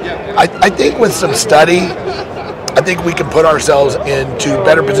 Yeah. I think with some study, I think we can put ourselves into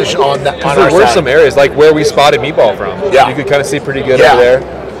better position on that. There were some areas like where we spotted Meatball from. Yeah. You could kind of see pretty good over there.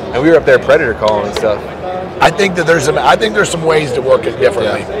 And we were up there predator calling and stuff. I think there's some ways to work it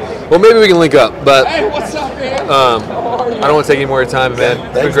differently. Yeah. Well, maybe we can link up, but I don't want to take any more of your time, man.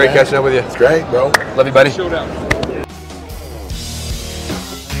 Thanks, it's been great catching up with you. It's great, bro. Love you, buddy.